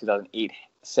 Hancock. 2008,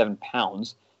 7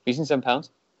 Pounds. Have you seen 7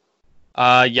 Pounds?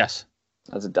 Yes.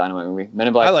 That's a dynamite movie. Men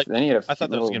in Black. Then you had I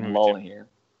thought that was a good movie lull here.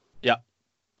 Yeah.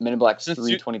 Men in Black 3,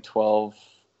 2012.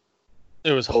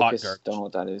 It was Focus, hot garbage. Don't know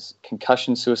what that is.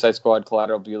 Concussion, Suicide Squad,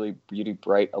 Collateral, Beauty,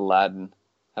 Bright, Aladdin.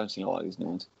 Haven't seen a lot of these new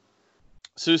ones.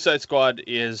 Suicide Squad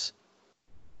is...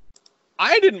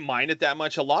 I didn't mind it that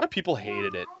much. A lot of people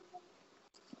hated it.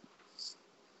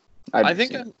 I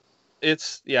think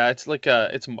it's like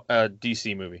a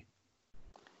DC movie.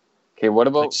 Okay, what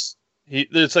about...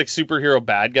 It's like superhero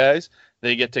bad guys.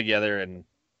 They get together and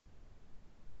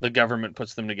the government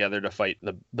puts them together to fight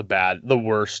the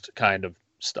worst kind of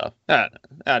stuff. I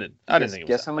didn't think it was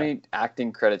Guess how many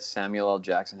acting credits Samuel L.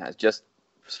 Jackson has? Just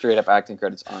straight up acting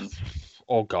credits on...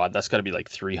 Oh God, that's got to be like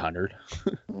 300.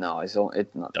 No, it's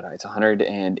not that. It's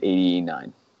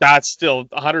 189. That's still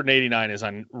 189 is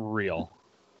unreal.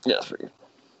 Yeah, that's pretty good.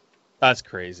 That's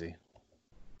crazy.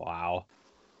 Wow.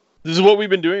 This is what we've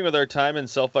been doing with our time in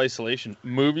self-isolation.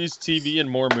 Movies, TV, and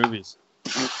more movies.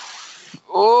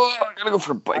 Oh, I gotta go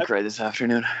for a bike ride this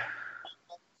afternoon.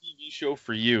 TV show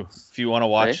for you if you want to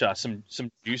watch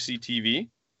some juicy TV.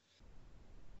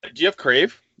 Do you have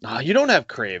Crave? No, you don't have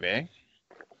Crave, eh?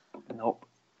 Nope.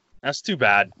 That's too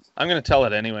bad. I'm gonna tell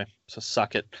it anyway. So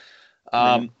suck it.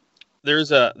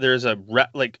 There's a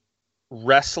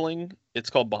wrestling. It's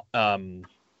called In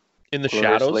the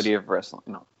Shadows. Lady of Wrestling.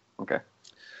 No. Okay.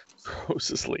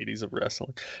 Grossest Ladies of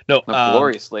Wrestling. No,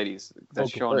 Glorious Ladies. That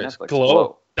show on Netflix.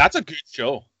 Glow. That's a good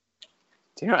show.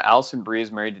 Do you know Alison Brie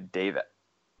is married to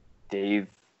Dave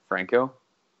Franco?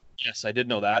 Yes, I did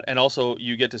know that. And also,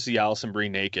 you get to see Alison Brie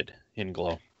naked in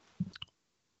Glow.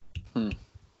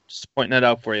 Just pointing that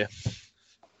out for you.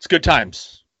 It's good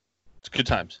times.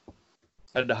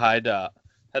 I had to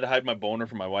hide my boner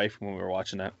from my wife when we were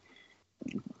watching that.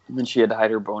 And then she had to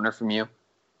hide her boner from you.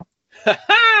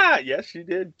 Yes, she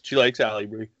did. She likes Allie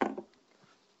Brie.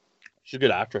 She's a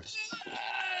good actress.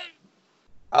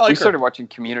 We started watching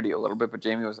Community a little bit, but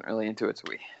Jamie wasn't really into it, so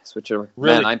we switched over.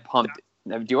 Really? Man, I'm pumped.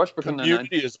 Do you watch Brooklyn Nine-Nine?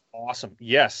 Community is awesome.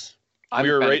 Yes.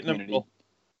 We're right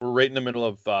in the middle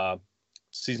of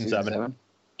season 7.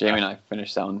 Jamie and I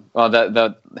finished that one. Well,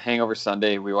 the Hangover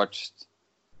Sunday, we watched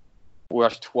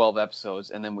 12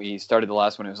 episodes, and then we started the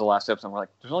last one. It was the last episode. And we're like,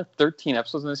 there's only 13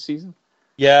 episodes in this season?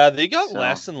 Yeah, they got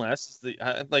less and less.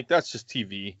 That's just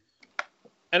TV.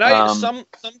 And some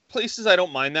places I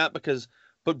don't mind that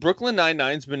but Brooklyn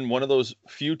Nine-Nine's been one of those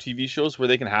few TV shows where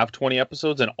they can have 20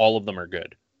 episodes and all of them are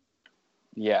good.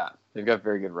 Yeah, they've got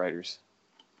very good writers.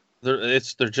 They're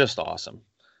just awesome.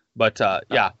 But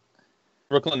yeah,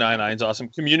 Brooklyn Nine-Nine's awesome.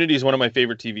 Community is one of my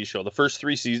favorite TV shows. The first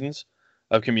 3 seasons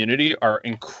of Community are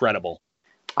incredible.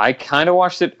 I kind of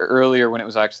watched it earlier when it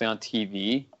was actually on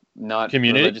TV, not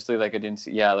Community? Religiously. I didn't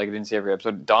see every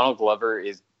episode. Donald Glover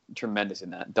is tremendous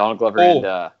in that. Donald Glover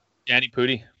and Danny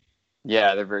Pudi.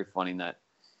 Yeah, they're very funny in that.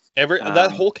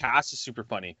 That whole cast is super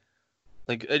funny.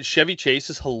 Like Chevy Chase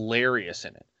is hilarious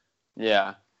in it.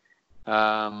 Yeah.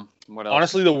 What else?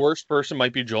 Honestly, the worst person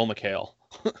might be Joel McHale.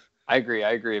 I agree.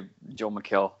 Joel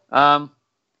McHale. I'm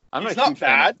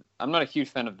not a huge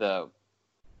fan of the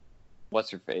what's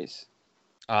her face.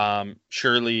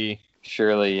 Shirley,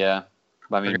 yeah.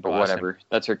 I mean, but whatever.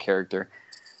 That's her character.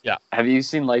 Yeah. Have you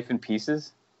seen Life in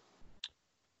Pieces?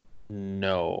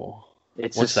 No.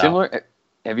 It's similar.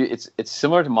 It's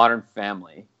similar to Modern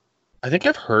Family. I think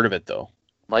I've heard of it though.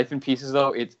 Life in Pieces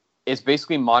though, it's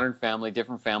basically Modern Family,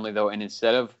 different family though, and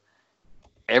instead of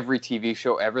every TV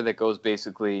show ever that goes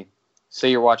basically say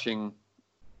you're watching,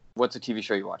 what's a TV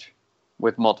show you watch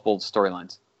with multiple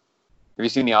storylines? Have you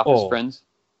seen The Office, Friends?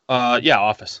 Yeah,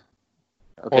 Office.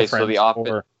 Okay, Or so The Friends, Office,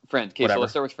 or Friends. Okay, so whatever.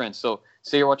 let's start with Friends. So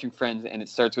say you're watching Friends, and it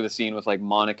starts with a scene with like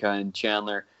Monica and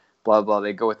Chandler, blah blah.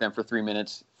 They go with them for 3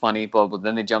 minutes, funny, blah blah.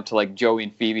 Then they jump to like Joey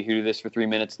and Phoebe who do this for 3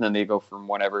 minutes, and then they go from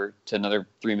whatever to another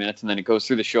 3 minutes, and then it goes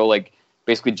through the show like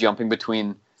basically jumping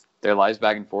between their lives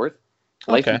back and forth.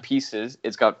 Life in Okay. Pieces.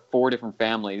 It's got 4 different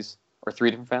families or 3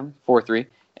 different families, 4 3,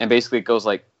 and basically it goes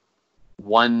like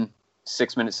 1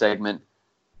 6-minute segment,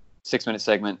 6-minute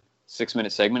segment,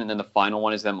 6-minute segment, and then the final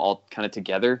one is them all kind of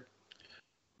together.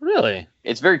 Really?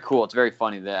 It's very cool. It's very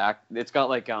funny. It's got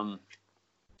like I don't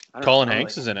Colin know,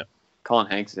 Hanks like- is in it. Colin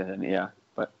Hanks is in it, yeah.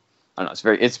 But I don't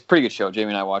know. It's a pretty good show. Jamie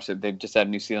and I watched it. They've just had a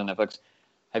new season on Netflix.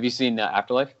 Have you seen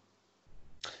Afterlife?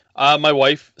 My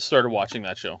wife started watching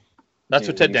that show. That's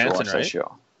with Ted You should Danson, watch that right?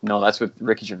 show. No, that's with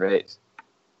Ricky Gervais.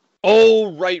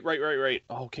 Oh, right.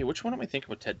 Okay, which one am I thinking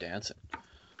with Ted Danson?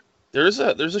 There's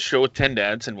a show with Ted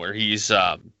Danson where he's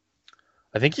I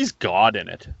think he's God in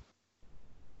it,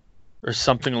 or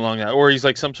something along that, or he's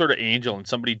like some sort of angel and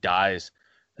somebody dies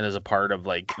and is a part of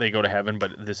like they go to heaven,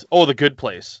 but The Good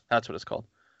Place. That's what it's called.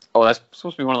 Oh, that's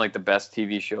supposed to be one of like the best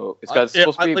TV show. It's Yeah,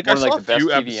 supposed to be like, one I of like saw the a best few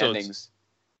TV episodes. endings.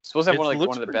 It's supposed to have It one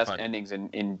looks of the pretty best fun. endings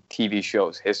in TV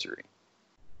shows history.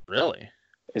 Really?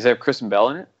 Is there Kristen Bell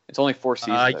in it? It's only 4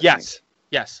 seasons. I think. Yes.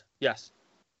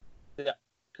 Yeah,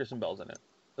 Kristen Bell's in it.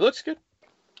 It looks good.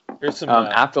 Here's some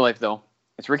Afterlife though,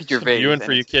 it's Ricky Gervais. viewing and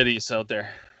for you it's kiddies out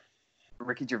there.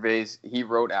 Ricky Gervais. He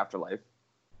wrote Afterlife.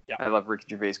 Yeah. I love Ricky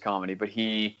Gervais comedy, but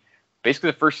he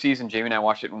basically the first season, Jamie and I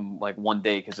watched it in like one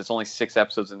day because it's only 6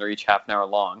 episodes and they're each half an hour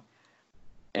long.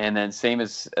 And then same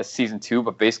as season 2,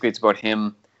 but basically it's about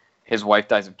him. His wife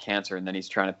dies of cancer, and then he's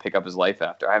trying to pick up his life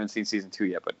after. I haven't seen season 2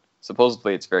 yet, but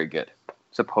supposedly it's very good.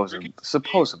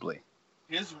 Supposedly.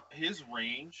 His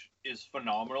range is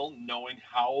phenomenal, knowing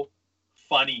how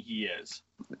funny he is.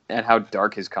 And how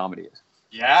dark his comedy is.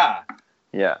 Yeah.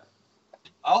 Yeah.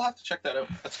 I'll have to check that out.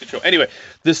 That's a good show. Anyway,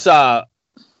 this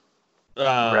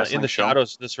Wrestling in the show?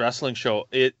 shadows, this wrestling show,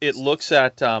 it looks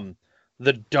at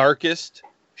the darkest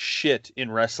shit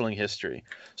in wrestling history.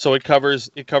 So it covers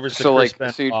the So Chris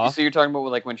like, Benoit. so you're talking about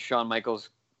like when Shawn Michaels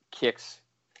kicks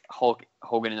Hulk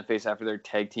Hogan in the face after their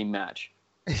tag team match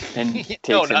and takes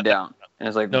No, him not down, and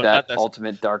it's like No, that not that.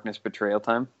 ultimate darkness betrayal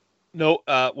time. No,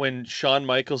 when Shawn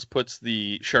Michaels puts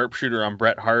the sharpshooter on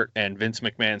Bret Hart and Vince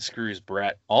McMahon screws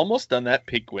Bret. Almost done that,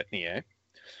 Pig Whitney, eh?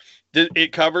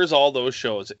 It covers all those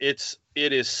shows. It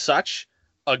is such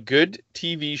a good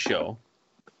TV show.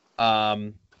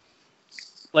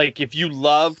 Like if you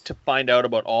love to find out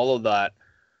about all of that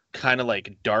kind of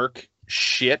like dark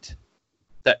shit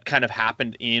that kind of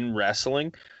happened in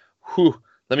wrestling,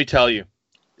 let me tell you,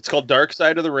 it's called Dark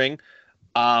Side of the Ring.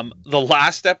 The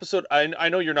last episode, I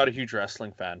know you're not a huge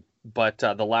wrestling fan, but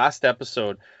the last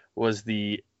episode was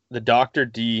the Dr.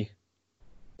 D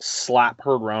slap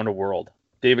heard around a world.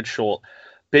 David Schultz.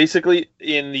 Basically,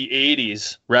 in the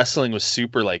 80s, wrestling was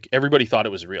super, like, everybody thought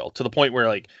it was real, to the point where,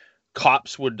 like,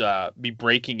 cops would be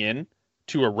breaking in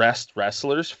to arrest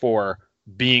wrestlers for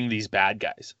being these bad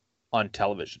guys on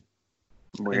television.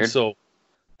 Weird. And so,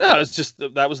 no, it's just,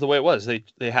 that was the way it was. They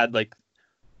had, like,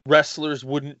 wrestlers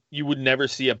you would never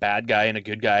see a bad guy and a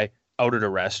good guy out at a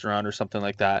restaurant or something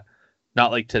like that.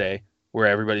 Not like today, where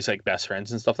everybody's, like, best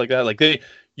friends and stuff like that. Like,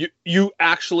 you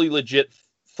actually legit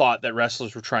thought that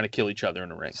wrestlers were trying to kill each other in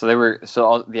a ring. So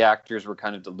all the actors were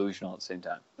kind of delusional at the same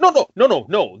time.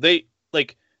 No. They,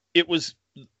 like, it was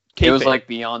It was kayfabe. like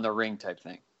beyond the ring type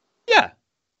thing.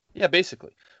 Yeah,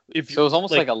 basically. So it was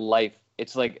almost like a life.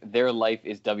 It's like their life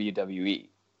is WWE.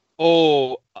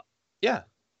 Oh, yeah,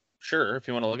 sure. If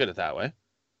you want to look at it that way,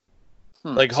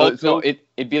 like so, Hulk so Hogan-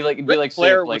 it'd be like Ric say,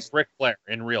 Flair like was Ric Flair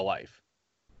in real life.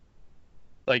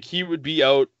 Like he would be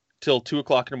out till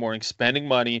 2:00 in the morning spending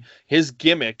money. His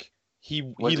gimmick, he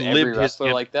was every lived his wrestler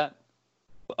gimmick. like that.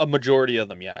 A majority of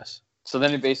them, yes. So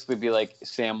then it'd basically be like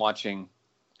Sam watching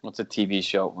what's a TV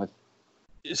show with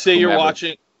Say you're Whomever.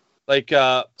 watching, like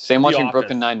Sam The watching Office.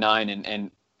 Brooklyn Nine-Nine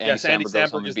and Yes, Andy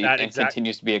Samberg is that and exact-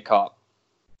 continues to be a cop.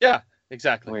 yeah,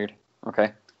 exactly. Weird.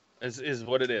 Okay. Is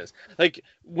what it is. Like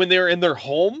when they're in their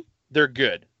home, they're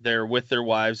good. They're with their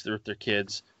wives. They're with their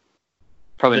kids.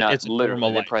 Probably not It's a literally.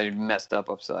 normal They life. probably messed up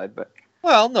upside, but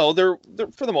Well, no, they're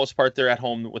for the most part they're at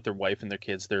home with their wife and their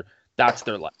kids. That's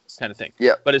their life kind of thing.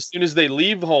 Yeah. But as soon as they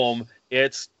leave home,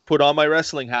 it's put on my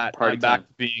wrestling hat. Party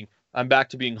I'm back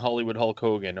to being Hollywood Hulk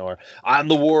Hogan, or I'm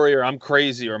the Warrior. I'm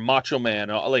crazy, or Macho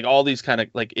Man, or like all these kind of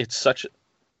it's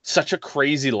such a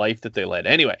crazy life that they led.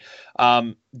 Anyway,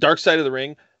 Dark Side of the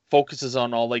Ring, focuses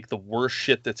on all like the worst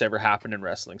shit that's ever happened in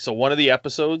wrestling. So one of the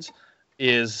episodes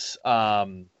is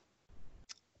the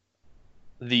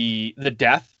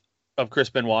death of Chris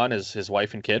Benoit and his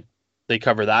wife and kid. They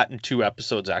cover that in 2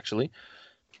 episodes actually.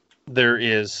 There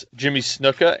is Jimmy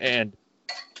Snuka and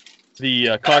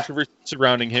the controversy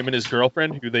surrounding him and his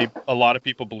girlfriend, who a lot of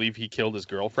people believe he killed his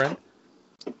girlfriend.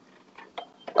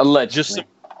 Allegedly.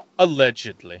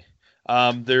 Allegedly.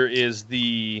 There is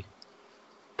the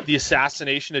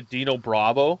assassination of Dino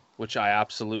Bravo, which I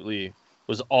absolutely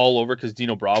was all over because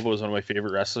Dino Bravo was one of my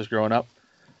favorite wrestlers growing up.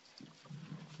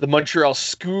 The Montreal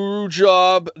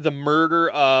Screwjob, the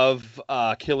murder of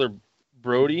Killer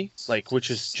Brody, which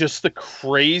is just the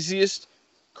craziest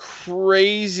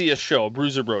show.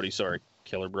 Bruiser Brody, sorry,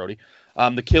 Killer Brody.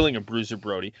 The killing of Bruiser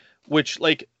Brody, which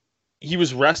he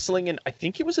was wrestling in, I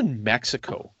think it was in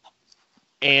Mexico,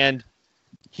 and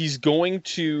he's going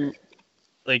to,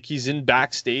 he's in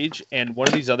backstage, and one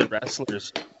of these other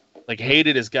wrestlers,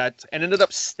 hated his guts and ended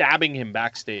up stabbing him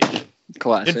backstage.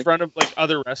 Classic. In front of,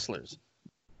 they reviews.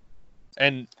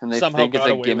 And they somehow think it's got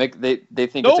a away gimmick. with... They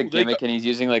think it's a gimmick, and he's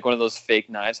using, one of those fake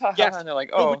knives. Yes. And they're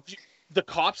like, No, oh. but the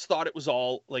cops thought it was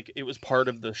all, it was part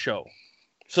of the show.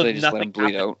 So they just let him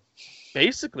bleed out.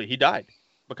 Basically, he died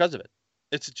because of it.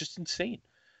 It's just insane.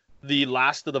 The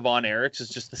last of the Von Erichs is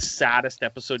just the saddest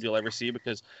episode you'll ever see,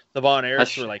 because the Von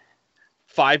Erichs were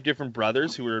 5 different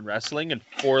brothers who were in wrestling, and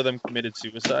 4 of them committed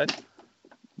suicide.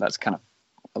 That's kind of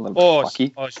a little bit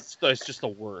fucky. Oh, it's just the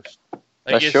worst.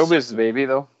 That's showbiz, baby,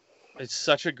 though. It's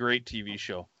such a great TV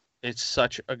show. It's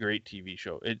such a great TV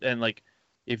show.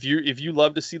 If you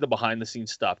love to see the behind the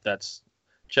scenes stuff,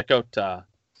 check out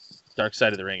Dark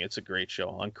Side of the Ring. It's a great show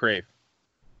on Crave.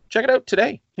 Check it out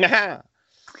today.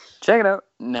 Check it out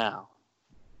now.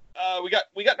 We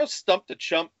got no stump to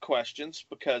chump questions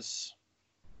because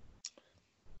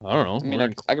I don't know. I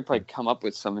mean, I could probably come up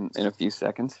with some in a few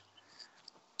seconds,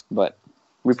 but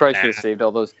we probably should have saved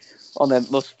all those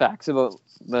facts about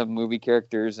the movie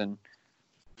characters and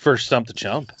first stump to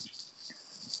chump.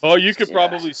 Oh, you could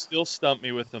probably still stump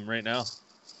me with them right now,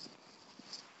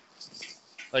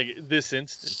 this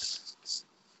instant.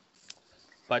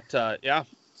 But yeah.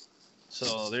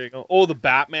 So there you go. Oh, the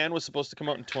Batman was supposed to come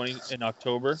out in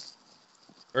October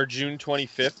or June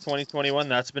 25th, 2021.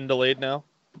 That's been delayed now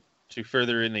to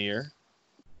further in the year.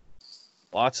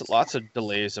 Lots of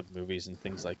delays of movies and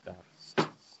things like that.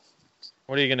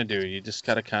 What are you gonna do? You just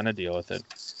gotta kind of deal with it.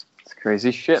 It's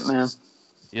crazy shit, man.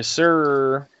 Yes,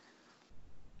 sir.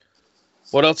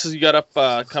 What else has you got up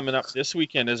coming up this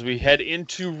weekend as we head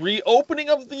into reopening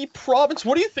of the province?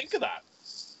 What do you think of that?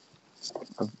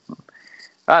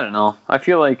 I don't know. I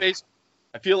feel like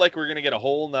we're gonna get a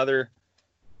whole nother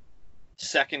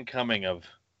second coming of.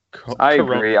 I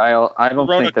agree. I don't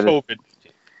think that. COVID.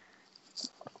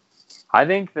 I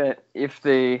think that if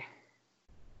they,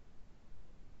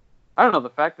 I don't know, the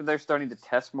fact that they're starting to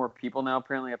test more people now,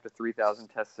 apparently up to 3,000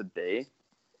 tests a day.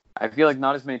 I feel like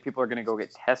not as many people are going to go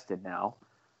get tested now,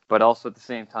 but also at the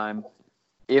same time,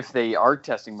 if they are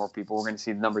testing more people, we're going to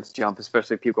see the numbers jump,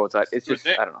 especially if people go outside. It's just,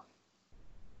 I don't know.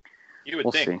 You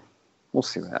would think. See. We'll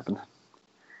see what happens.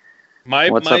 My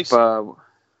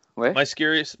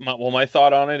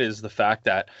thought on it is the fact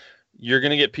that you're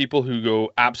going to get people who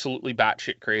go absolutely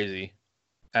batshit crazy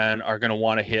and are going to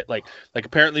want to hit,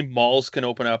 apparently malls can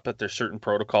open up at their certain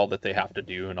protocol that they have to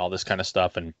do and all this kind of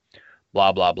stuff and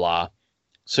blah, blah, blah.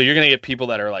 So you're going to get people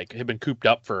that are have been cooped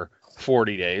up for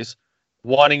 40 days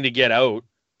wanting to get out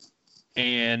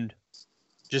and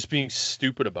just being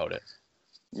stupid about it.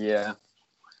 Yeah.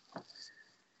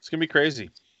 It's going to be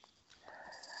crazy.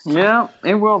 Yeah,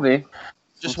 it will be.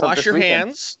 Just wash your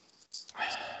hands.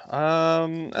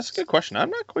 That's a good question. I'm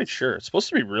not quite sure. It's supposed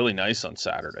to be really nice on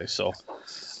Saturday, so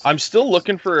I'm still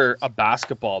looking for a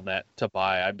basketball net to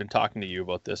buy. I've been talking to you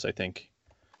about this, I think.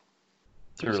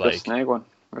 Just go snag one.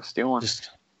 Go steal one.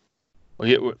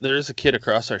 There's a kid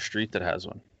across our street that has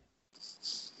one.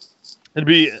 It'd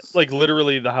be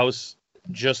literally the house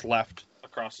just left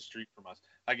across the street from us.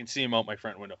 I can see him out my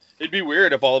front window. It'd be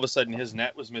weird if all of a sudden his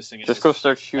net was missing. Just go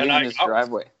start shooting in his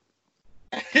driveway.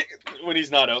 When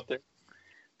he's not out there.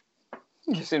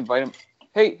 Just invite him.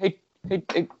 Hey,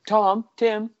 Tom,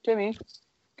 Timmy,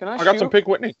 can I got some Pick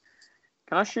Whitney.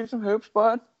 Can I shoot some hoops,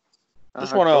 bud?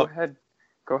 Just want to.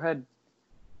 Go ahead.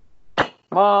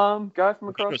 Mom, guy from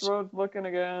across the road looking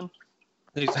again.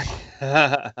 He's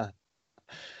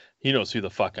he knows who the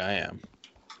fuck I am.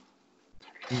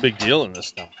 Big deal in this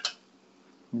stuff.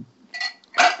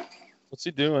 What's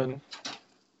he doing?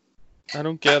 I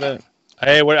don't get it.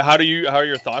 Hey, how are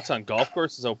your thoughts on golf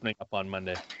courses opening up on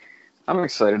Monday? I'm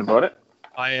excited about it.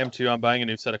 I am too. I'm buying a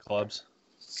new set of clubs.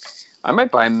 I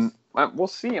might buy. We'll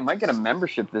see. I might get a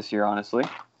membership this year, honestly.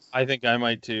 I think I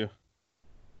might too.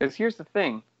 Because here's the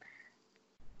thing: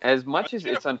 as much as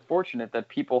it's unfortunate that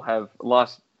people have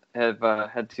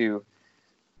had to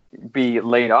be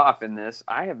laid off in this,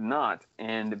 I have not.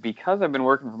 And because I've been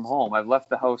working from home, I've left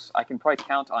the house. I can probably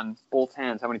count on both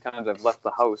hands how many times I've left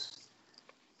the house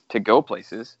to go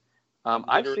places.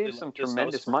 I've saved some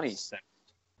tremendous money.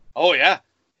 Oh yeah,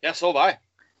 so have I.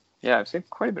 Yeah, I've saved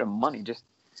quite a bit of money. Just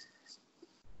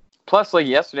plus, like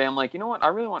yesterday, I'm like, you know what? I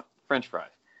really want French fries.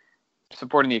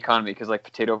 Supporting the economy because, like,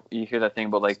 potato. You hear that thing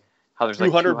about like how there's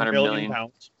like 200 million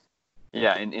pounds.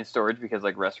 Yeah, in storage because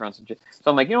like restaurants and shit.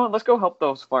 So I'm like, you know what? Let's go help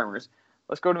those farmers.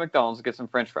 Let's go to McDonald's and get some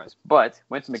French fries. But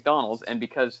went to McDonald's, and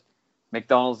because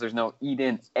McDonald's, there's no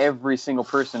eat-in. Every single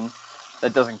person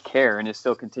that doesn't care and is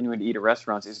still continuing to eat at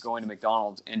restaurants is going to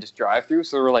McDonald's and just drive-through.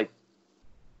 So there were like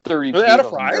 30 Were they out of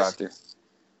people in the fries? drive-through.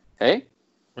 Hey?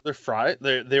 Were there fries?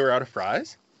 They were out of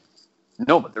fries?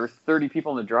 No, but there were 30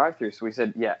 people in the drive-through. So we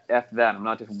said, yeah, F that. I'm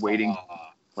not just waiting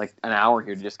like an hour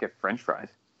here to just get French fries.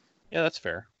 Yeah, that's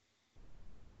fair.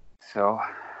 So.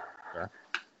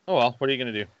 Oh, well, what are you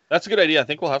going to do? That's a good idea. I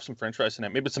think we'll have some French fries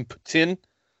tonight. Maybe some poutine.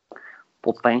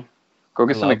 Poutine. Go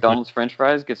get I some love McDonald's French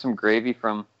fries. Get some gravy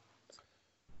from.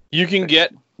 You can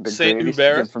get Big Saint gravy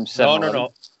Hubert. from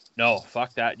No,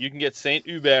 fuck that. You can get Saint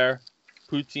Hubert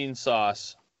poutine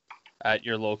sauce at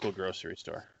your local grocery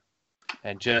store.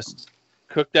 And just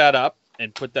cook that up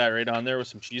and put that right on there with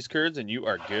some cheese curds, and you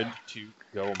are good to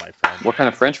go, my friend. What kind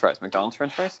of French fries? McDonald's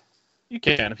French fries? You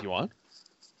can if you want.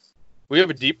 We have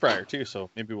a deep fryer too, so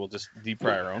maybe we'll just deep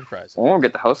fry our own fries. Oh,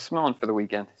 get the house smelling for the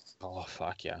weekend. Oh,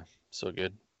 fuck yeah. So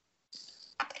good.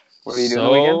 What are you doing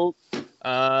the weekend? Just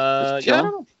Yeah, I chilling?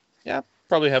 don't know. Yeah,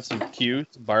 probably have some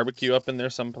barbecue up in there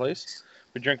someplace.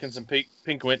 We're drinking some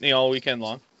Pink Whitney all weekend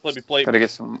long. Play Gotta get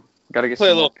some Play a more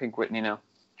little- Pink Whitney now.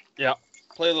 a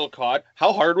little COD.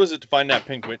 How hard was it to find that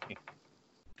Pink Whitney?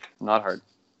 Not hard.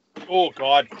 Oh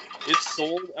God, it's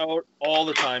sold out all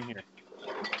the time here.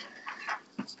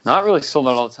 Not really sold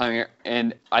out all the time here.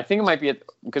 And I think it might be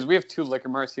because we have 2 liquor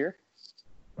marts here.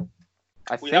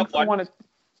 I We think have one.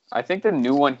 I think the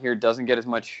new one here doesn't get as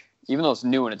much, even though it's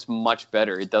new and it's much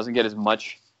better, it doesn't get as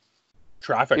much.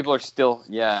 Traffic. People are still,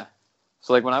 yeah.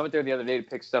 So like when I went there the other day to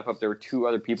pick stuff up, there were 2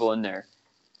 other people in there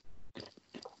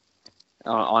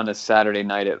on a Saturday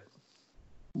night at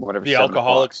whatever. The 7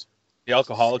 alcoholics. The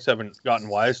alcoholics haven't gotten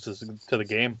wise to the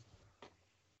game.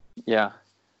 o'clock. Yeah.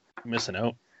 Missing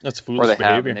out. That's Or foolish they have,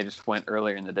 behavior. and they just went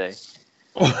earlier in the day.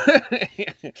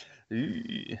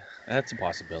 That's a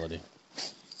possibility.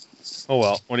 Oh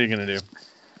well, what are you gonna do?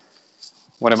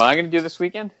 What am I going to do this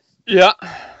weekend? Yeah.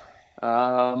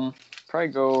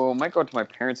 Might go to my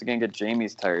parents again, get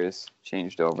Jamie's tires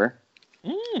changed over.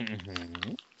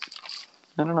 Mm-hmm.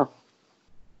 I don't know.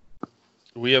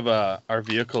 We have our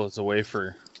vehicle is away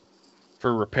for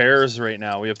repairs right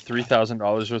now. We have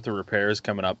 $3,000 worth of repairs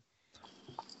coming up.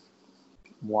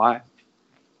 Why?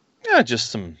 Yeah,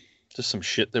 just some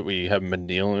shit that we haven't been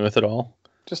dealing with at all.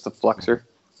 Just the fluxer.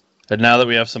 And now that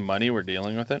we have some money, we're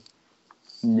dealing with it.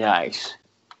 Nice.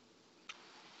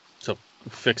 So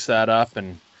fix that up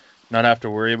and not have to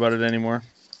worry about it anymore.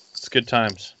 It's good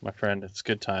times, my friend. It's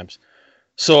good times.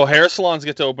 So hair salons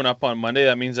get to open up on Monday.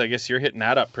 That means I guess you're hitting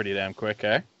that up pretty damn quick,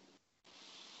 eh?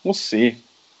 We'll see.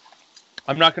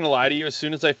 I'm not going to lie to you. As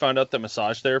soon as I found out that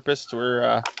massage therapists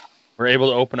were able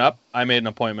to open up, I made an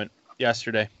appointment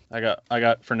yesterday. I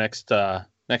got for next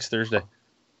Thursday.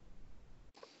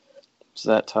 Is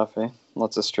that tough, eh?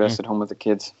 Lots of stress at home with the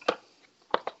kids.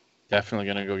 Definitely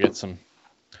gonna go get some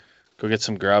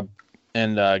grub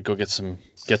and go get some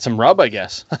rub, I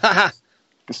guess.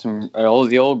 Some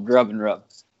the old grub and rub.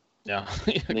 Yeah.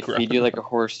 They feed you like a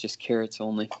horse, just carrots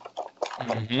only.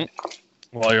 Mm-hmm.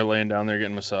 While you're laying down there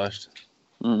getting massaged.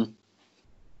 Mm.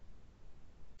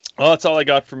 Well, that's all I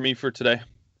got for me for today.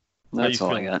 That's you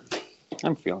all feeling? I got.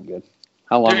 I'm feeling good.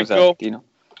 How long There was you that? go. Do you know?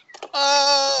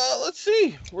 Let's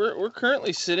see. We're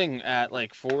currently sitting at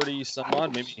like 40 some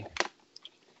odd, maybe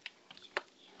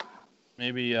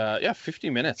 50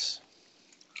 minutes.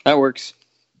 That works.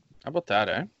 How about that,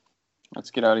 eh?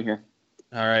 Let's get out of here.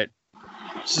 All right.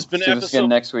 This has been See us again episode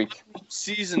next week.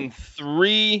 season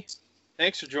 3.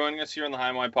 Thanks for joining us here on the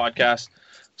High Mind Podcast.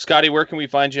 Scotty, where can we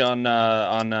find you on the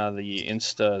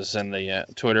Instas and the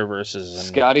Twitterverses? And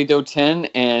Scotty Doe 10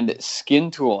 and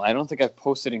Skin Tool. I don't think I've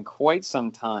posted in quite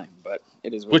some time, but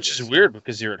it is. which is weird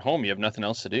because you're at home. You have nothing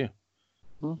else to do.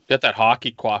 Got that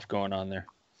hockey quaff going on there.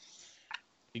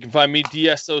 You can find me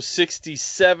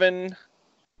DSO67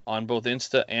 on both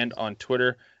Insta and on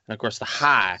Twitter. And, of course, the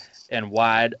High and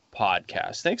Wide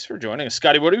Podcast. Thanks for joining us.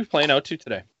 Scotty, what are we playing out to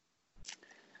today?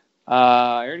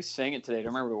 I already sang it today. I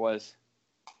don't remember what it was.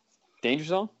 Danger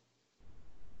Zone?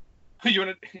 You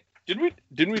want to?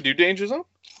 Didn't we do Danger Zone?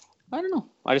 I don't know.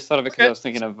 I just thought of it because Okay. I was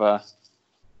thinking of.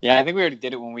 Yeah, I think we already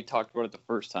did it when we talked about it the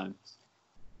first time.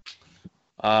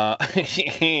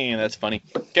 That's funny.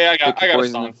 Okay, I got a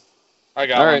Poison song. them. I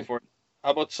got All one right. for it.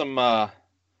 How about some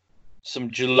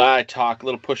July talk, a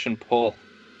little push and pull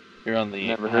here on the.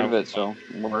 Never heard of it, so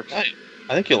it works. I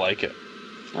think you'll like it.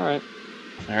 All right.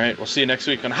 All right, we'll see you next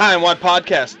week on High and Wide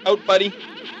Podcast. Out, buddy.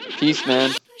 Peace,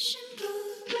 man. Push and pull,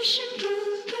 push and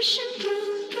pull, push and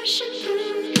pull, push and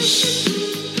pull,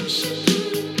 push and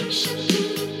pull, push and pull,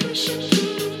 push and pull, push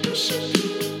and pull, push and pull,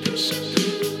 push and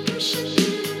pull, push and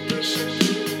pull, push and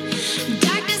pull.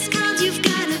 Darkness calls, you've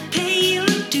gotta pay your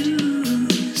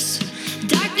dues.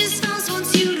 Darkness falls,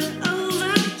 wants you to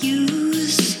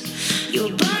overuse. You're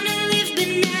born to live, but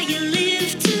now you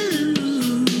live to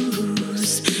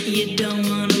lose. You don't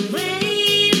wanna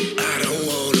wait. I don't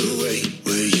wanna wait.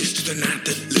 We're used to the night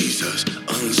that leaves us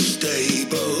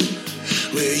unstable.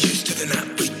 We're used to the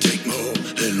night we take more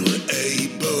than we're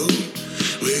able.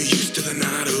 We're used to the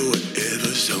night of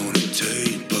whatever's on the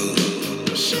table.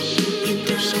 You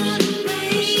don't wanna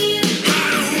wait. I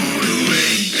don't wanna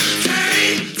wait.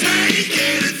 Take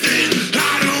anything. I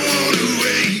don't wanna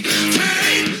wait.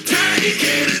 Take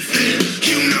anything.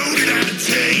 You know that I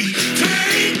take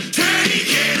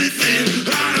anything. I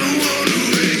don't wanna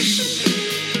wait.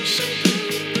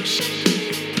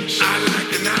 I like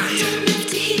the night. Don't have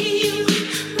to hear you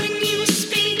when you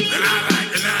speak. And I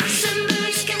like the night.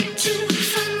 Somebody's got to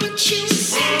find what you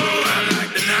say. Oh, I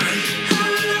like the night. How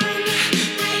long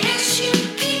I ask you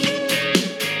be?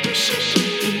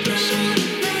 You don't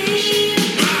wanna wait.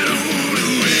 I don't wanna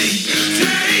wait.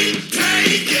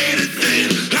 Take anything.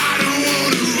 I don't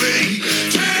wanna wait.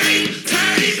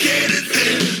 Take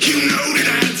anything. You know that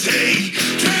I take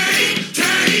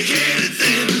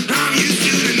anything. I'm used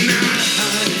to the night.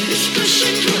 It's push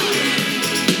and pull.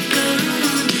 Go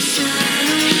on the side.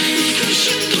 It's push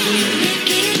and pull. You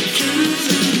make it through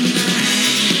the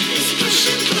night. It's push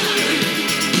and pull.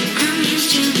 I'm used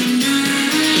to the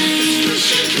night. It's push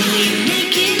and pull. You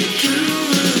make it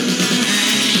through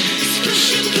alive. It's push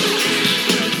and pull.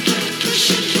 Push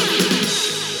and pull.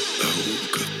 I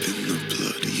woke up in the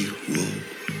bloody roar.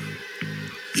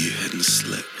 You hadn't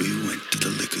slept, we went to the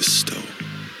liquor store.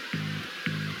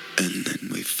 And then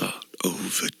we fought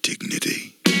over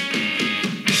dignity.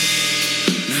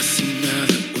 Now see, now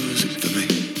that was it for me.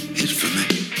 It for me.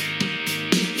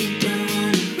 You don't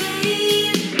wanna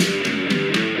wait.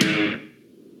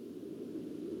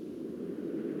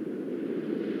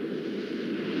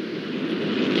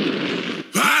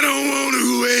 I don't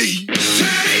wanna wait.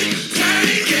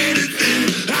 Take anything.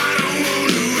 I don't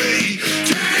wanna wait.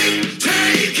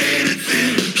 Take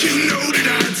anything. You know that I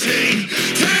take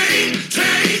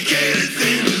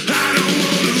anything. I don't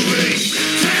wanna wait.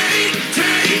 Take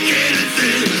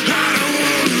anything. I don't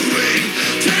wanna wait.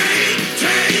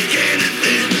 Take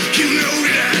anything. You know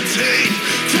that I take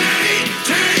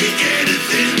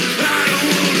anything. I don't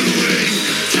wanna wait.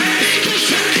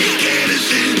 Take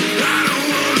anything. I don't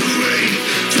wanna wait.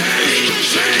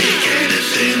 Take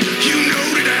anything. You know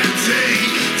that I take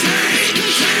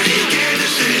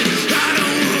anything. I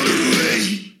don't wanna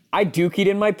wait. I dookied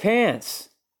in my pants.